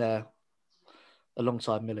go in there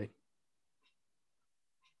alongside Millie?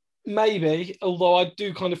 Maybe, although I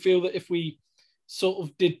do kind of feel that if we sort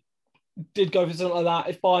of did go for something like that,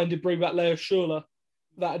 if Bayern did bring back Leo Schürrle,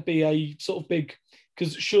 that'd be a sort of big,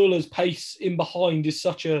 because Schürrle's pace in behind is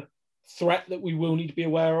such a threat that we will need to be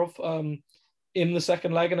aware of in the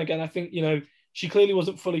second leg. And again, I think, she clearly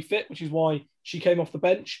wasn't fully fit, which is why she came off the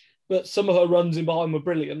bench, but some of her runs in behind were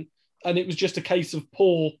brilliant. And it was just a case of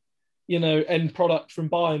poor, end product from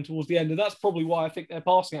Bayern towards the end. And that's probably why I think their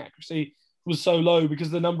passing accuracy was so low,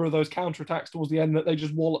 because the number of those counterattacks towards the end that they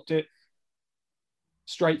just walloped it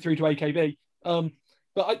straight through to AKB.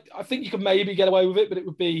 But I think you could maybe get away with it, but it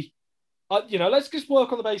would be, let's just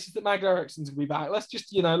work on the basis that Magda Eriksson's going to be back. Let's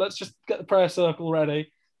just get the prayer circle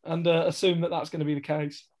ready and assume that that's going to be the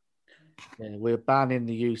case. Yeah, we're banning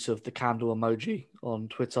the use of the candle emoji on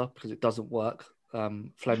Twitter because it doesn't work.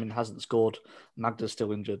 Fleming hasn't scored. Magda's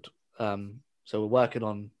still injured. So we're working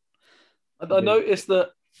on... I noticed that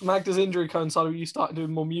Magda's injury coincided with you starting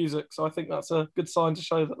doing more music, so I think that's a good sign to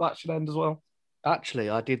show that should end as well. Actually,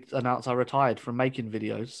 I did announce I retired from making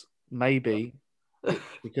videos. Maybe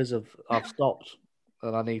because I've stopped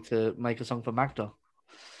and I need to make a song for Magda.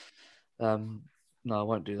 No, I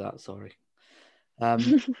won't do that. Sorry.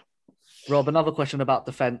 Rob, another question about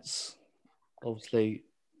defence. Obviously,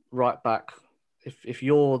 right back. If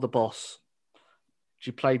you're the boss, do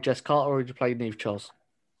you play Jess Carter or do you play Niamh Charles?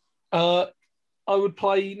 I would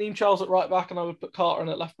play Niamh Charles at right back, and I would put Carter in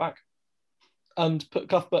at left back, and put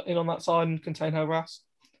Cuthbert in on that side and contain her Rass.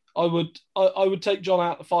 I would take John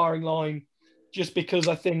out the firing line, just because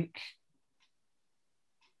I think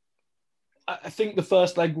the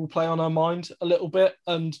first leg will play on her mind a little bit,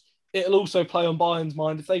 and it'll also play on Bayern's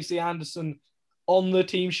mind. If they see Anderson on the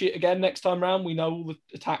team sheet again next time round, we know all the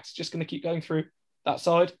attacks just going to keep going through that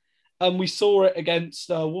side. And we saw it against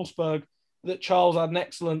Wolfsburg that Charles had an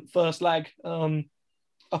excellent first leg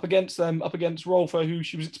up against Rolfo, who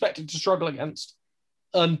she was expected to struggle against.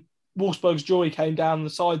 And Wolfsburg's joy came down the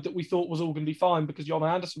side that we thought was all going to be fine because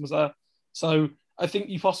Jonna Anderson was there. So I think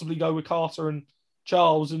you possibly go with Carter and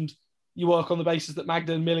Charles, and you work on the basis that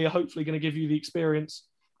Magda and Millie are hopefully going to give you the experience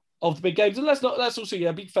of the big games. And let's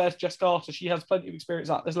also be fair to Jess Carter. She has plenty of experience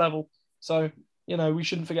at this level. So, we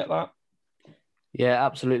shouldn't forget that. Yeah,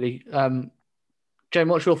 absolutely. Jane,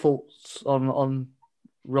 what's your thoughts on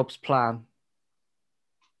Rob's plan?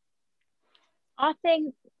 I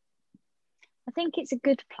think it's a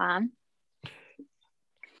good plan.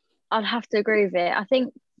 I'd have to agree with it. I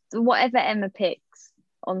think whatever Emma picks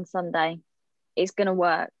on Sunday is going to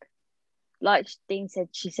work. Like Dean said,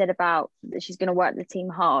 she said about that she's going to work the team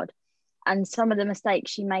hard, and some of the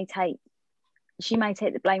mistakes she may take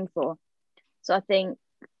the blame for. So I think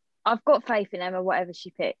I've got faith in Emma, whatever she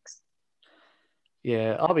picks.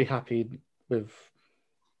 Yeah, I'll be happy with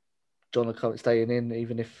Jonna staying in,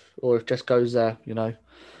 even if Jess goes there.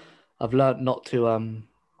 I've learnt not to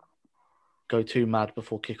go too mad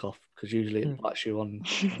before kickoff because usually it bites you on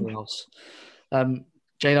something else.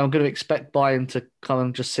 Jane, I'm going to expect Bayern to come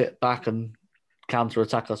and just sit back and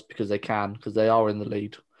counter-attack us because they are in the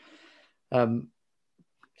lead.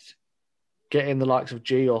 Getting the likes of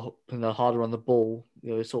G or harder on the ball,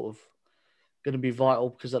 is sort of going to be vital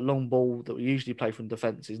because that long ball that we usually play from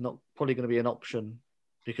defence is not probably going to be an option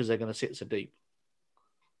because they're going to sit so deep.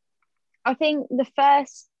 I think the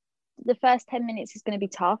first 10 minutes is going to be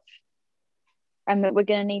tough, and that we're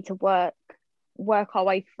going to need to work our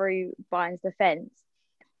way through Bayern's defence.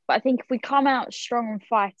 But I think if we come out strong and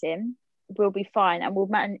fighting, we'll be fine, and we'll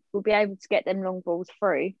be able to get them long balls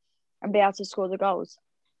through and be able to score the goals.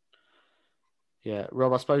 Yeah,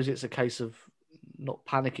 Rob, I suppose it's a case of not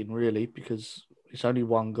panicking really because it's only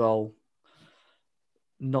one goal.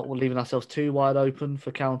 Not leaving ourselves too wide open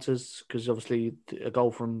for counters because obviously a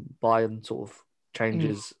goal from Bayern sort of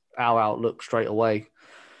changes our outlook straight away.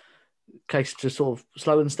 Case to sort of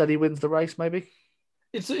slow and steady wins the race, maybe?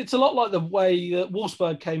 It's a lot like the way that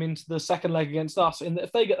Wolfsburg came into the second leg against us, in that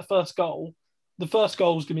if they get the first goal is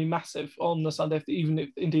going to be massive on the Sunday, even if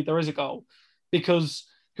indeed there is a goal, because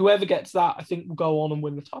whoever gets that, I think, will go on and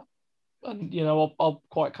win the tie. And, I'll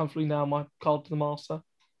quite comfortably nail my card to the master.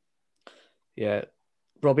 Yeah.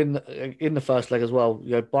 Rob, in the first leg as well,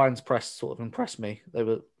 Bayern's press sort of impressed me. They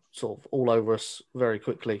were sort of all over us very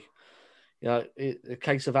quickly. A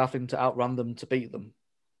case of having to outrun them to beat them.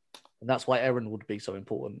 And that's why Erin would be so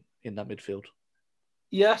important in that midfield.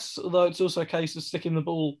 Yes, although it's also a case of sticking the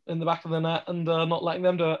ball in the back of the net and not letting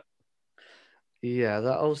them do it. Yeah,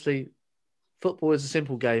 that obviously, football is a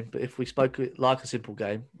simple game, but if we spoke it like a simple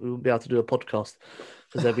game, we wouldn't be able to do a podcast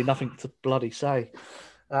because there'd be nothing to bloody say.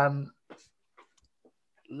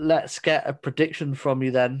 Let's get a prediction from you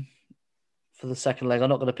then for the second leg. I'm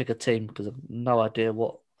not going to pick a team because I've no idea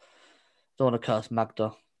what. Don't want to curse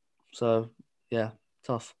Magda. So, yeah,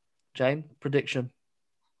 tough. Jane, prediction?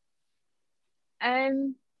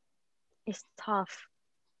 It's tough.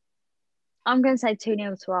 I'm going to say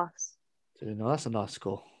 2-0 to us. 2-0, that's a nice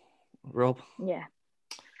score. Rob? Yeah.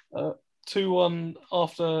 2-1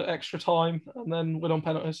 after extra time and then win on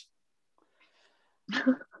penalties.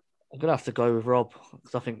 I'm going to have to go with Rob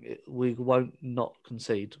because I think we won't not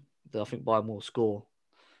concede. I think Bayern will score.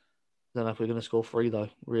 I don't know if we're going to score 3 though,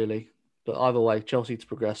 really. But either way, Chelsea to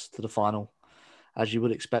progress to the final, as you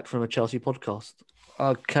would expect from a Chelsea podcast.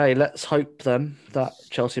 Okay, let's hope then that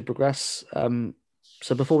Chelsea progress.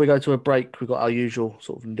 So before we go to a break, we've got our usual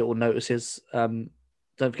sort of little notices. Don't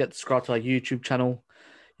forget to subscribe to our YouTube channel.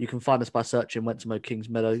 You can find us by searching Wentamo Kings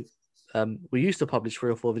Meadow. We used to publish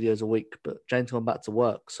 3 or 4 videos a week, but Jane's gone back to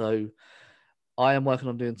work. So I am working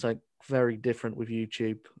on doing something very different with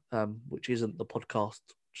YouTube, which isn't the podcast,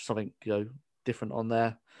 something different on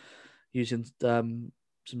there. Using some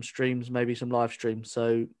streams, maybe some live streams.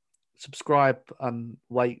 So subscribe and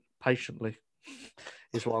wait patiently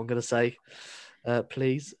is what I'm going to say.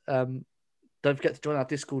 Please. Don't forget to join our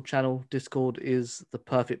Discord channel. Discord is the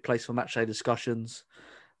perfect place for matchday discussions.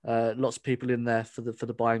 Lots of people in there for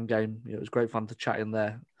the Bayern game. It was great fun to chat in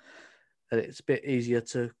there. And it's a bit easier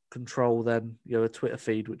to control than a Twitter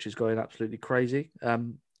feed, which is going absolutely crazy.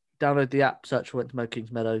 Download the app, search for Wentworth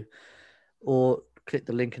Kings Meadow, or click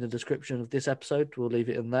the link in the description of this episode. We'll leave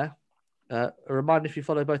it in there. A reminder, if you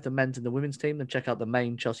follow both the men's and the women's team, then check out the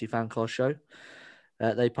main Chelsea Fancast show.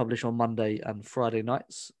 They publish on Monday and Friday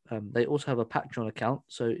nights. They also have a Patreon account.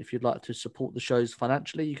 So if you'd like to support the shows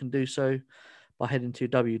financially, you can do so by heading to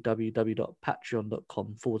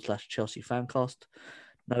www.patreon.com/Chelsea Fancast.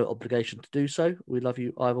 No obligation to do so. We love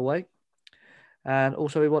you either way. And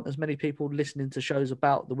also we want as many people listening to shows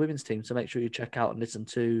about the women's team. So make sure you check out and listen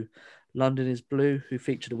to London is Blue, who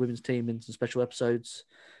feature the women's team in some special episodes.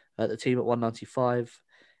 The team at 195.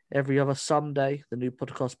 Every Other Sunday, the new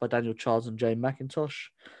podcast by Daniel Charles and Jane McIntosh.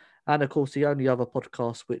 And, of course, the only other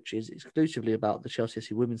podcast which is exclusively about the Chelsea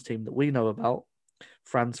FC women's team that we know about,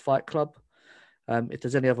 Fran's Fight Club. If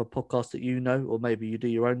there's any other podcast that you know, or maybe you do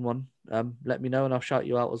your own one, let me know and I'll shout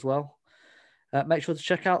you out as well. Make sure to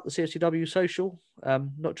check out the CFCW social,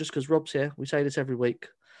 not just because Rob's here. We say this every week.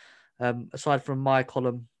 Aside from my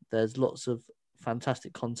column, there's lots of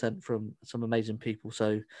fantastic content from some amazing people.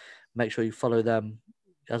 So make sure you follow them.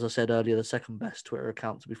 As I said earlier, the second best Twitter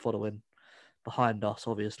account to be following behind us,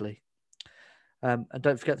 obviously. And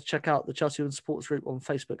don't forget to check out the Chelsea Women's Supporters Group on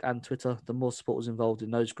Facebook and Twitter. The more supporters involved in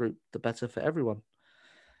those groups, the better for everyone.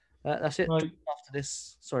 That's it. Right. After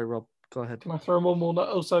this, sorry, Rob, go ahead. Can I throw one more note?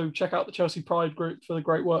 Also, check out the Chelsea Pride group for the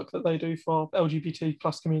great work that they do for LGBT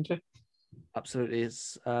plus community. Absolutely.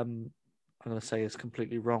 It's I'm going to say it's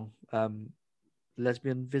completely wrong.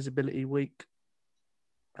 Lesbian Visibility Week.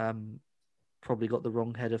 Probably got the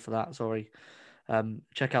wrong header for that. Sorry.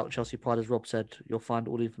 Check out Chelsea Pride, as Rob said. You'll find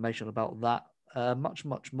all the information about that. Much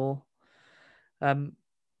more. They're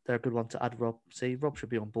a good one to add, Rob. See, Rob should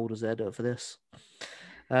be on board as the editor for this.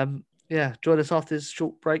 Join us after this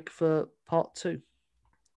short break for part 2.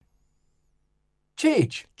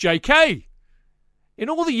 Cheech. JK, in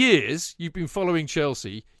all the years you've been following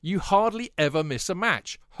Chelsea, you hardly ever miss a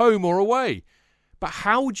match, home or away. But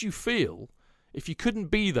how would you feel if you couldn't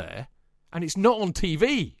be there and it's not on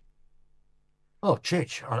TV? Oh,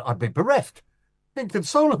 Chich, I'd be bereft.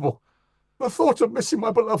 Inconsolable. The thought of missing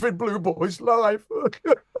my beloved Blue Boys live.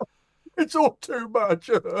 It's all too much.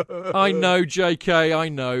 I know, JK, I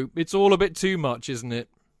know. It's all a bit too much, isn't it?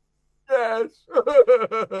 Yes.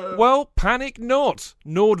 Well, panic not.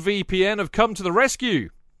 NordVPN have come to the rescue.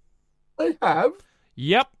 They have?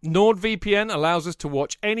 Yep, NordVPN allows us to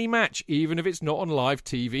watch any match, even if it's not on live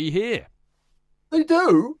TV here. They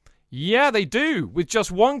do? Yeah, they do. With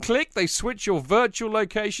just one click, they switch your virtual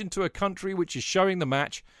location to a country which is showing the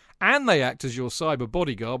match, and they act as your cyber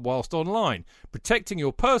bodyguard whilst online, protecting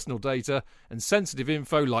your personal data and sensitive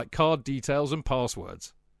info like card details and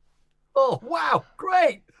passwords. Oh, wow,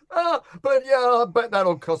 great. But I bet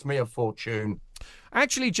that'll cost me a fortune.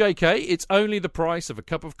 Actually, JK, it's only the price of a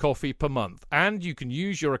cup of coffee per month, and you can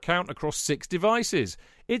use your account across 6 devices.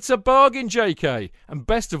 It's a bargain, JK, and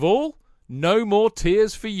best of all, no more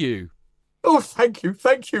tears for you. Oh, thank you,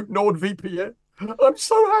 NordVPN. I'm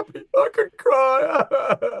so happy I could cry.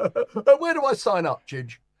 Where do I sign up,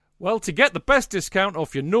 Chidge? Well, to get the best discount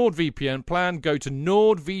off your NordVPN plan, go to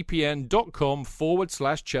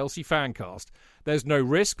nordvpn.com/Chelsea Fancast. There's no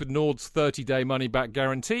risk with Nord's 30-day money-back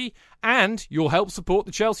guarantee, and you'll help support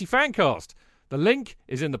the Chelsea Fancast. The link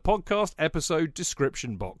is in the podcast episode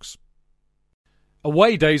description box.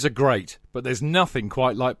 Away days are great, but there's nothing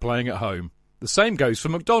quite like playing at home. The same goes for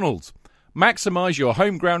McDonald's. Maximise your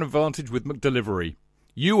home ground advantage with McDelivery.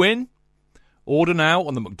 You in? Order now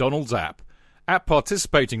on the McDonald's app. At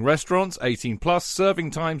participating restaurants, 18 plus,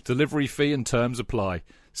 serving times, delivery fee and terms apply.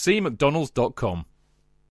 See mcdonalds.com.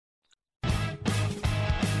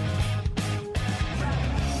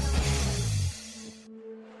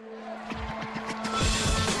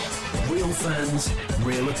 Real fans,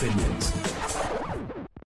 real opinions.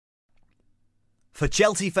 For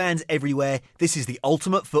Chelsea fans everywhere, this is the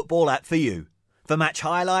ultimate football app for you. For match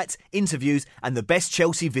highlights, interviews and the best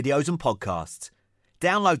Chelsea videos and podcasts.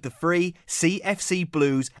 Download the free CFC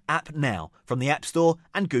Blues app now from the App Store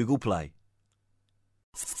and Google Play.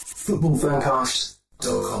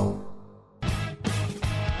 Footballfancast.com.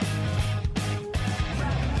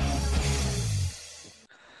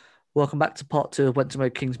 Welcome back to part 2 of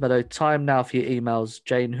Wentworth Kings Meadow. Time now for your emails.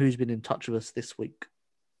 Jane, who's been in touch with us this week?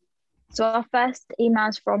 So our first email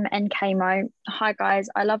is from NKMO. Hi guys,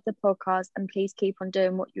 I love the podcast and please keep on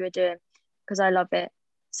doing what you are doing because I love it.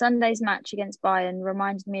 Sunday's match against Bayern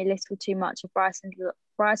reminded me a little too much of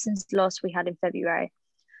Brighton's loss we had in February,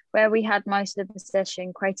 where we had most of the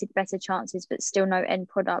possession, created better chances, but still no end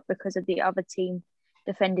product because of the other team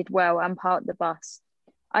defended well and parked the bus.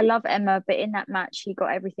 I love Emma, but in that match, she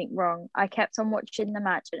got everything wrong. I kept on watching the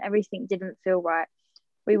match and everything didn't feel right.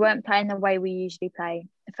 We weren't playing the way we usually play.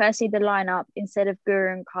 Firstly, the lineup, instead of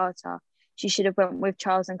Guru and Carter, she should have went with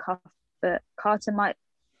Charles and Cuthbert. Carter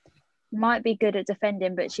might be good at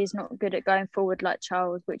defending, but she's not good at going forward like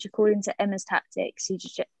Charles, which according to Emma's tactics,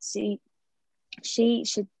 she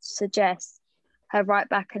should suggest her right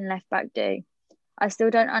back and left back do. I still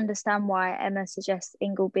don't understand why Emma suggests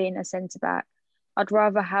Ingle being a centre-back. I'd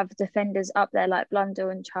rather have defenders up there like Blundell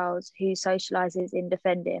and Charles, who socialises in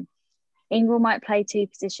defending. Ingle might play two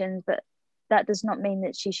positions, but that does not mean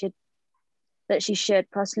that she should.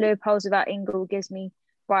 Plus, Leopold's without Ingle gives me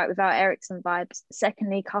Bright without Eriksson vibes.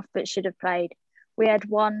 Secondly, Cuthbert should have played. We had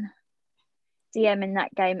one DM in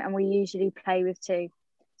that game, and we usually play with two.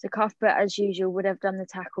 So Cuthbert, as usual, would have done the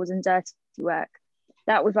tackles and dirty work.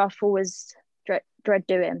 That with our forwards dread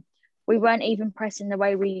doing. We weren't even pressing the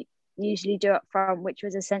way we usually do up front, which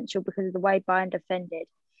was essential because of the way Bayern defended.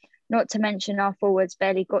 Not to mention our forwards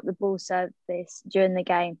barely got the ball service during the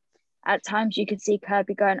game. At times you could see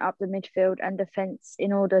Kirby going up the midfield and defence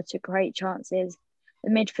in order to create chances. The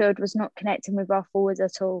midfield was not connecting with our forwards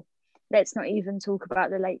at all. Let's not even talk about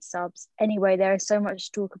the late subs. Anyway, there is so much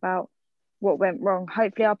to talk about what went wrong.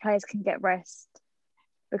 Hopefully our players can get rest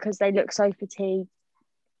because they look so fatigued.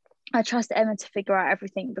 I trust Emma to figure out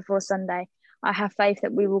everything before Sunday. I have faith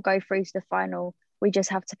that we will go through to the final. We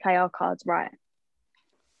just have to play our cards right.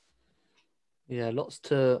 Yeah, lots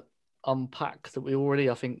to unpack that we already,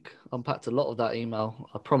 I think, unpacked a lot of that email.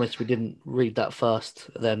 I promise we didn't read that first,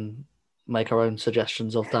 then make our own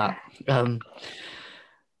suggestions of that.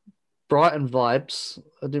 Brighton vibes.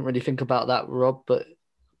 I didn't really think about that, Rob, but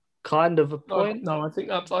kind of a point. No, I think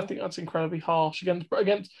that's incredibly harsh against.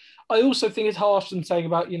 I also think it's harsh than saying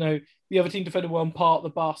about the other team defended well and parked the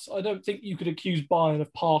bus. I don't think you could accuse Bayern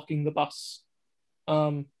of parking the bus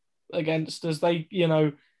against us. They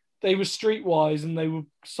they were streetwise and they were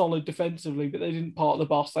solid defensively, but they didn't park the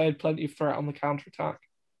bus. They had plenty of threat on the counter attack.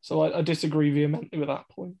 So I disagree vehemently with that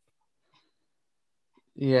point.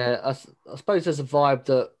 Yeah, I suppose there's a vibe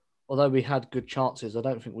that although we had good chances, I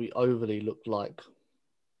don't think we overly looked like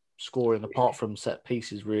scoring apart from set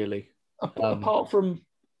pieces, really. Apart from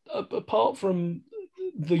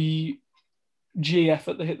the G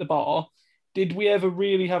effort that hit the bar, did we ever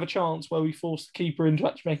really have a chance where we forced the keeper into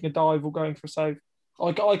actually making a dive or going for a save?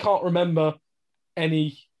 I can't remember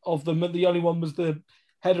any of them. The only one was the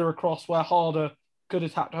header across where Harder could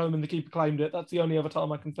have tapped home and the keeper claimed it. That's the only other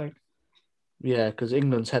time I can think. Yeah, because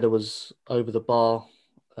England's header was over the bar.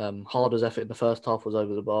 Harder's effort in the first half was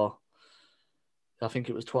over the bar. I think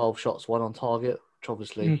it was 12 shots, 1 on target, which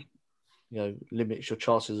obviously, limits your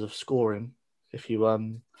chances of scoring if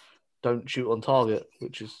you don't shoot on target,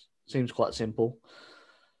 which seems quite simple.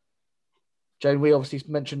 Jane, we obviously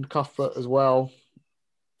mentioned Cuthbert as well.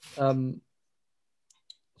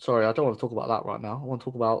 Sorry, I don't want to talk about that right now. I want to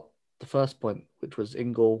talk about the first point, which was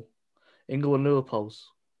Ingle and Leopold's,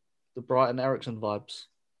 the Brighton Eriksson vibes. Is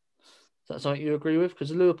that something you agree with?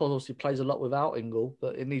 Because Leopold obviously plays a lot without Ingle,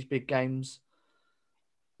 but in these big games,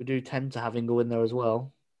 we do tend to have Ingle in there as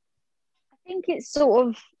well. I think it's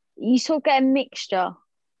you get a mixture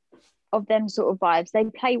of them sort of vibes. They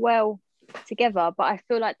play well together, but I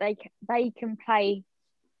feel like they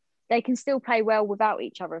can still play well without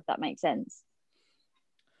each other, if that makes sense.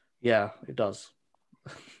 Yeah, it does.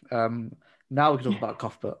 Now we can talk about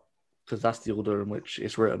Cuthbert, because that's the order in which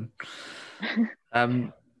it's written.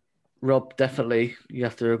 Rob, definitely, you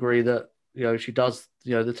have to agree that she does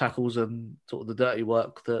the tackles and sort of the dirty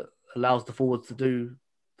work that allows the forwards to do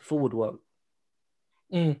the forward work.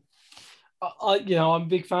 I'm a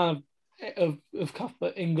big fan of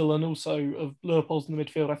Cuthbert, Ingle, and also of Leopold in the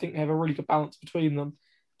midfield. I think they have a really good balance between them,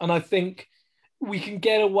 and I think we can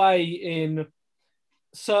get away in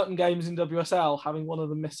certain games in WSL having one of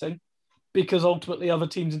them missing, because ultimately other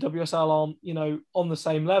teams in WSL aren't on the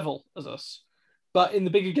same level as us. But in the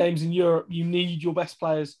bigger games in Europe, you need your best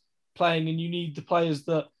players playing, and you need the players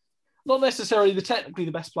that, not necessarily technically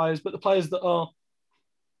the best players, but the players that are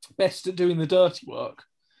best at doing the dirty work.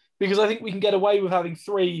 Because I think we can get away with having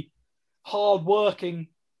 3 hard-working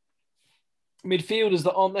midfielders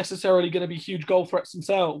that aren't necessarily going to be huge goal threats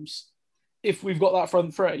themselves if we've got that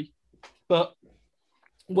front 3. But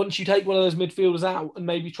once you take one of those midfielders out and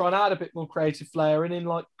maybe try and add a bit more creative flair in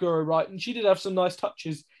like Guro, right? And she did have some nice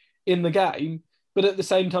touches in the game, but at the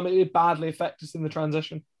same time, it did badly affect us in the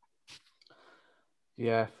transition.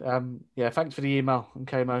 Yeah. Thanks for the email,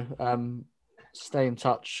 Nkemo. stay in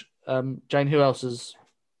touch. Jane, who else has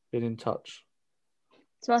been in touch?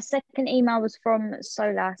 So our second email was from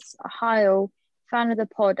Solas. Hi all, fan of the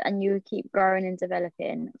pod, and you keep growing and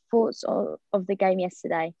developing. Thoughts of the game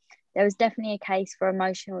yesterday? There was definitely a case for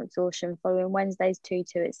emotional exhaustion following Wednesday's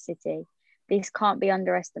 2-2 at City. This can't be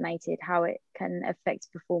underestimated how it can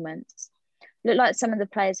affect performance. Looked like some of the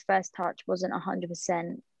players' first touch wasn't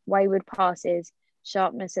 100%. Wayward passes,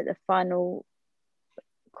 sharpness at the final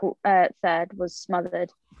third was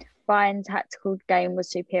smothered. Bayern's tactical game was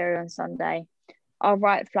superior on Sunday. Our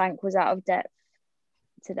right flank was out of depth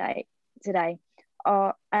today.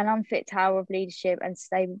 An unfit tower of leadership and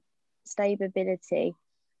stability.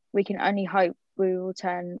 We can only hope we will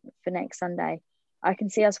return for next Sunday. I can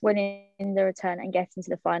see us winning the return and getting to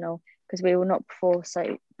the final because we will not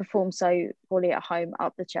perform so poorly at home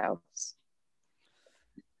up the Chelsea.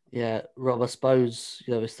 Yeah, Rob, I suppose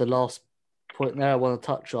it's the last point there I want to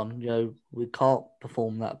touch on. We can't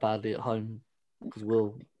perform that badly at home because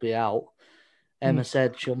we'll be out. Emma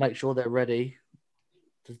said she'll make sure they're ready.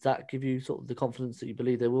 Does that give you sort of the confidence that you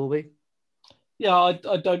believe they will be? Yeah, I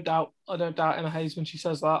don't doubt Emma Hayes when she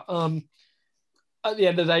says that. At the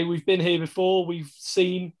end of the day, we've been here before. We've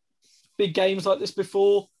seen big games like this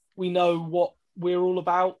before. We know what we're all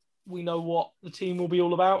about. We know what the team will be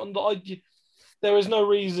all about. And there is no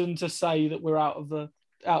reason to say that we're out of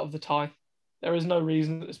the tie. There is no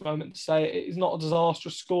reason at this moment to say it is not a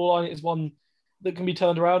disastrous scoreline. It is one that can be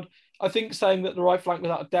turned around. I think saying that the right flank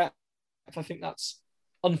was out of depth, I think that's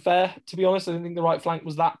unfair, to be honest. I didn't think the right flank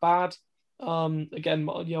was that bad. Again,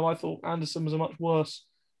 I thought Anderson was a much worse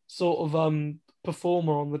sort of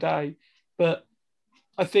performer on the day. But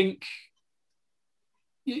I think,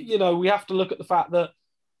 we have to look at the fact that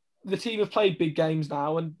the team have played big games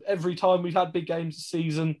now, and every time we've had big games this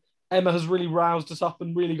season, Emma has really roused us up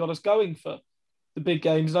and really got us going for the big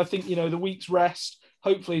games. And I think, the week's rest,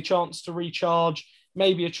 hopefully a chance to recharge,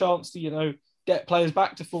 maybe a chance to, get players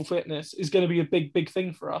back to full fitness is going to be a big, big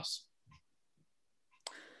thing for us.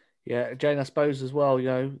 Yeah, Jane, I suppose as well,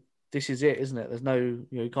 this is it, isn't it? There's no,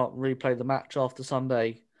 you can't replay the match after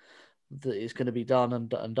Sunday. That it's going to be done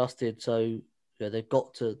and dusted. So, they've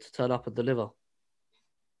got to turn up and deliver.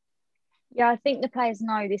 Yeah, I think the players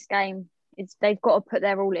know this game. They've got to put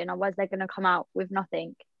their all in, otherwise they're going to come out with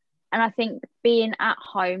nothing. And I think being at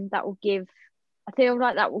home, I feel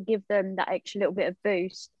like that will give them that extra little bit of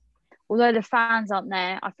boost. Although the fans aren't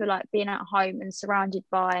there, I feel like being at home and surrounded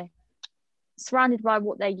by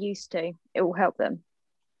what they're used to, it will help them.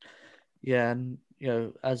 Yeah, and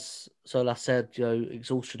as Solas said,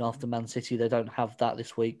 exhaustion after Man City, they don't have that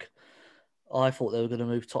this week. I thought they were going to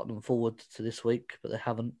move Tottenham forward to this week, but they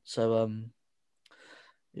haven't. So,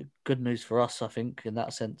 good news for us, I think, in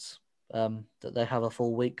that sense, that they have a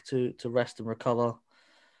full week to rest and recover.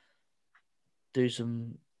 Do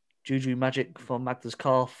some juju magic for Magda's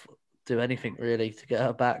calf. Do anything really to get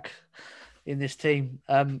her back in this team.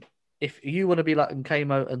 If you want to be like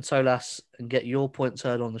Nkemo and Solas and get your points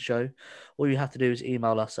heard on the show, all you have to do is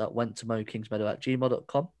email us at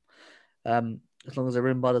wenttomokingsmeadow@gmail.com. As long as they're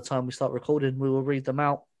in by the time we start recording, we will read them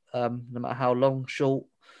out, no matter how long, short,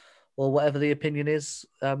 or whatever the opinion is.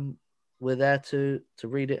 We're there to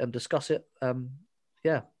read it and discuss it.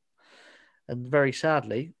 Yeah. And very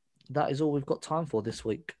sadly, that is all we've got time for this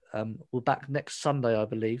week. We're back next Sunday, I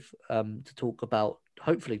believe, to talk about,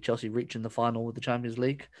 hopefully, Chelsea reaching the final with the Champions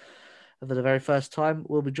League for the very first time.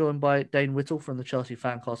 We'll be joined by Dane Whittle from the Chelsea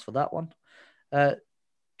Fancast for that one.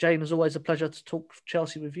 Jane, as always, a pleasure to talk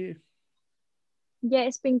Chelsea with you. Yeah,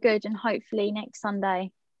 it's been good, and hopefully next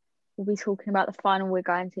Sunday we'll be talking about the final we're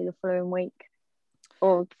going to the following week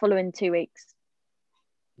or following 2 weeks.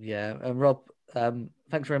 Yeah, and Rob,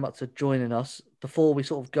 thanks very much for joining us. Before we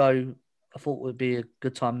sort of go, I thought it would be a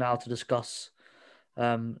good time now to discuss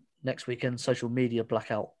next weekend's social media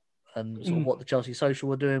blackout and sort of what the Chelsea Social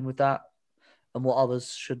were doing with that and what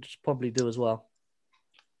others should probably do as well.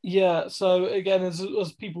 Yeah, so again, as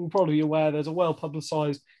people will probably be aware, there's a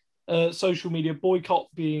well-publicised social media boycott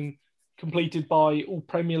being completed by all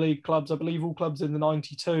Premier League clubs. I believe all clubs in the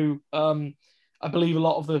 92. I believe a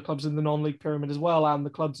lot of the clubs in the non-league pyramid as well, and the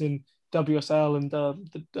clubs in WSL and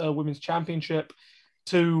the Women's Championship,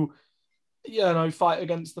 to fight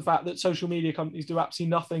against the fact that social media companies do absolutely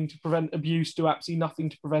nothing to prevent abuse, do absolutely nothing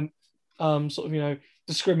to prevent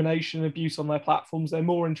discrimination and abuse on their platforms. They're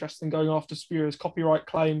more interested in going after spurious copyright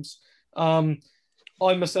claims.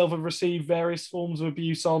 I myself have received various forms of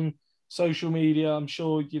abuse on social media. I'm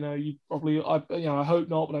sure, you probably, I hope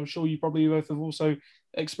not, but I'm sure you probably both have also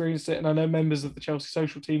experienced it. And I know members of the Chelsea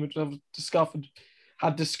Social team have discovered,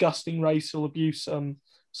 had disgusting racial abuse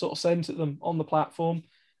sort of sent at them on the platform.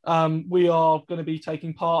 We are going to be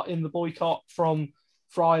taking part in the boycott from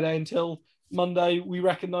Friday until Monday. We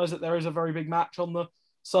recognise that there is a very big match on the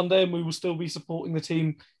Sunday, and we will still be supporting the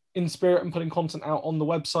team in spirit and putting content out on the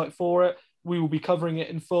website for it. We will be covering it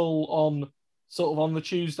in full on the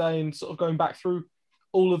Tuesday and sort of going back through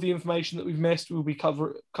all of the information that we've missed. We'll be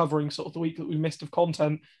covering sort of the week that we missed of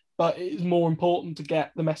content, but it is more important to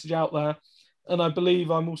get the message out there. And I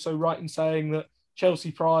believe I'm also right in saying that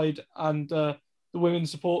Chelsea Pride and the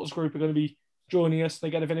women's supporters group are going to be joining us. And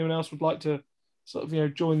again, if anyone else would like to sort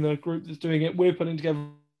of, join the group that's doing it, we're putting together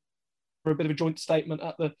a bit of a joint statement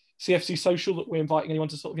at the CFC social that we're inviting anyone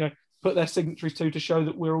to sort of, put their signatories to show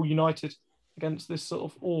that we're all united against this sort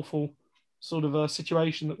of awful sort of a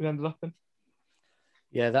situation that we ended up in.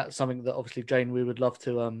 Yeah, that's something that obviously, Jane, we would love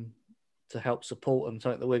to help support, and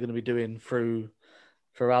something that we're going to be doing through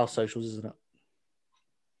our socials, isn't it?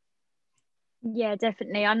 Yeah,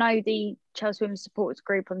 definitely. I know the Chelsea Women's Supporters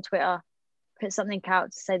Group on Twitter put something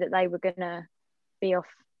out to say that they were going to be off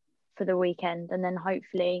for the weekend, and then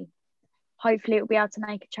hopefully it'll be able to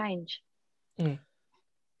make a change. Mm.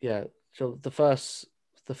 Yeah. So the first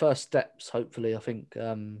steps, hopefully, I think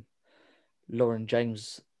Lauren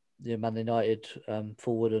James, the Man United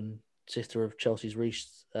forward and sister of Chelsea's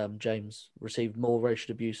Reece James, received more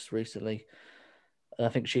racial abuse recently. And I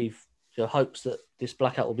think she hopes that this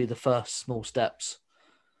blackout will be the first small steps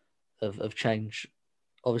of change.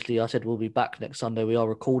 Obviously, I said we'll be back next Sunday. We are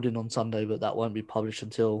recording on Sunday, but that won't be published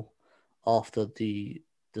until after the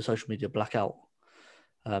social media blackout.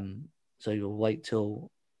 So you'll wait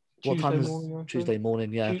till Tuesday what time is morning, Tuesday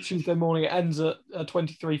morning? Yeah, Tuesday morning. It ends at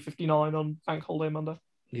 23:59 on Bank Holiday Monday.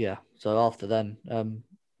 Yeah. So after then,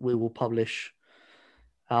 we will publish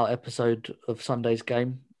our episode of Sunday's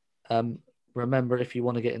game. Remember, if you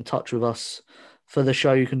want to get in touch with us for the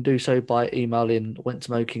show, you can do so by emailing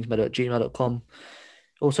wenttomokingsmeadow@gmail.com.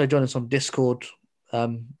 Also, join us on Discord.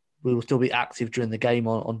 We will still be active during the game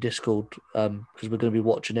on Discord because we're going to be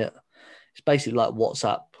watching it. It's basically like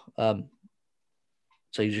WhatsApp.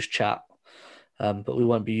 So you just chat. But we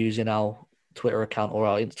won't be using our Twitter account or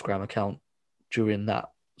our Instagram account during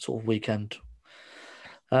that sort of weekend.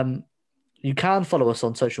 You can follow us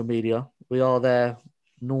on social media. We are there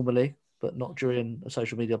normally, but not during a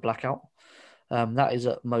social media blackout. That is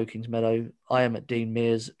at Mo Kings Meadow. I am at Dean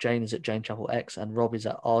Mears, Jane is at Jane Chapel X, and Rob is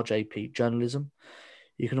at RJP Journalism.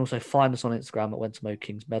 You can also find us on Instagram at Went to Mo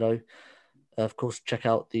Kings Meadow. Of course, check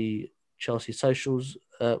out the Chelsea socials.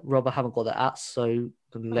 Rob, I haven't got the @, so I'm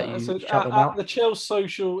going to let you shout them out. The Chelsea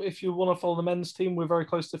social, if you want to follow the men's team, we're very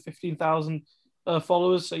close to 15,000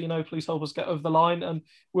 followers. So, please help us get over the line. And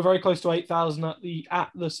we're very close to 8,000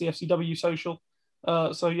 at the CFCW social.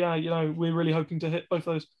 We're really hoping to hit both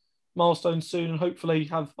those milestones soon and hopefully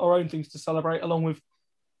have our own things to celebrate along with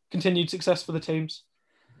continued success for the teams.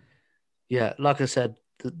 Yeah, like I said,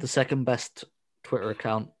 the second best Twitter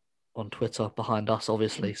account on Twitter behind us,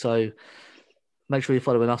 obviously. So make sure you're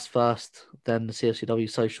following us first, then the CFCW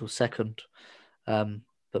social second.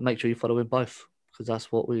 But make sure you follow in both because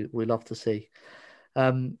that's what we love to see.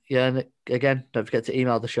 And again, don't forget to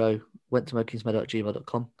email the show,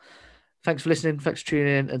 wenttomokingsmeadow@gmail.com. Thanks for listening. Thanks for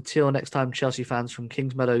tuning in. Until next time, Chelsea fans, from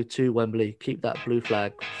Kings Meadow to Wembley, keep that blue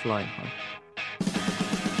flag flying high.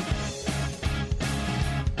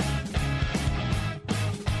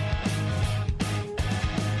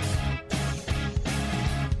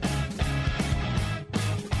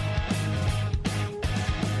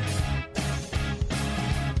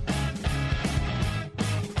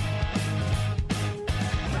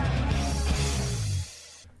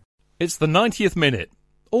 It's the 90th minute.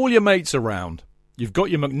 All your mates around. You've got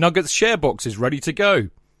your McNuggets share boxes ready to go.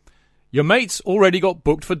 Your mates already got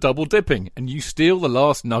booked for double dipping and you steal the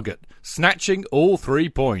last nugget, snatching all 3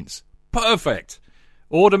 points. Perfect!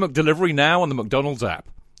 Order McDelivery now on the McDonald's app.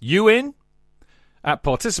 You in? At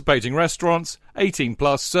participating restaurants, 18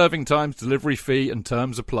 plus, serving times, delivery fee and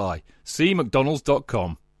terms apply. See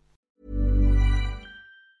mcdonalds.com.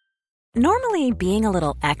 Normally, being a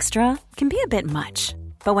little extra can be a bit much.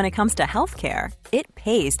 But when it comes to healthcare, it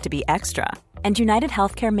pays to be extra. And United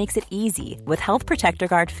Healthcare makes it easy with Health Protector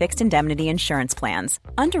Guard fixed indemnity insurance plans.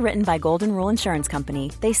 Underwritten by Golden Rule Insurance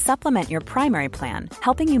Company, they supplement your primary plan,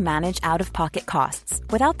 helping you manage out-of-pocket costs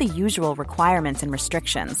without the usual requirements and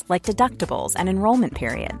restrictions like deductibles and enrollment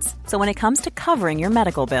periods. So when it comes to covering your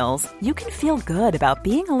medical bills, you can feel good about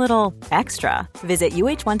being a little extra. Visit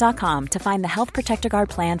UH1.com to find the Health Protector Guard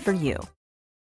plan for you.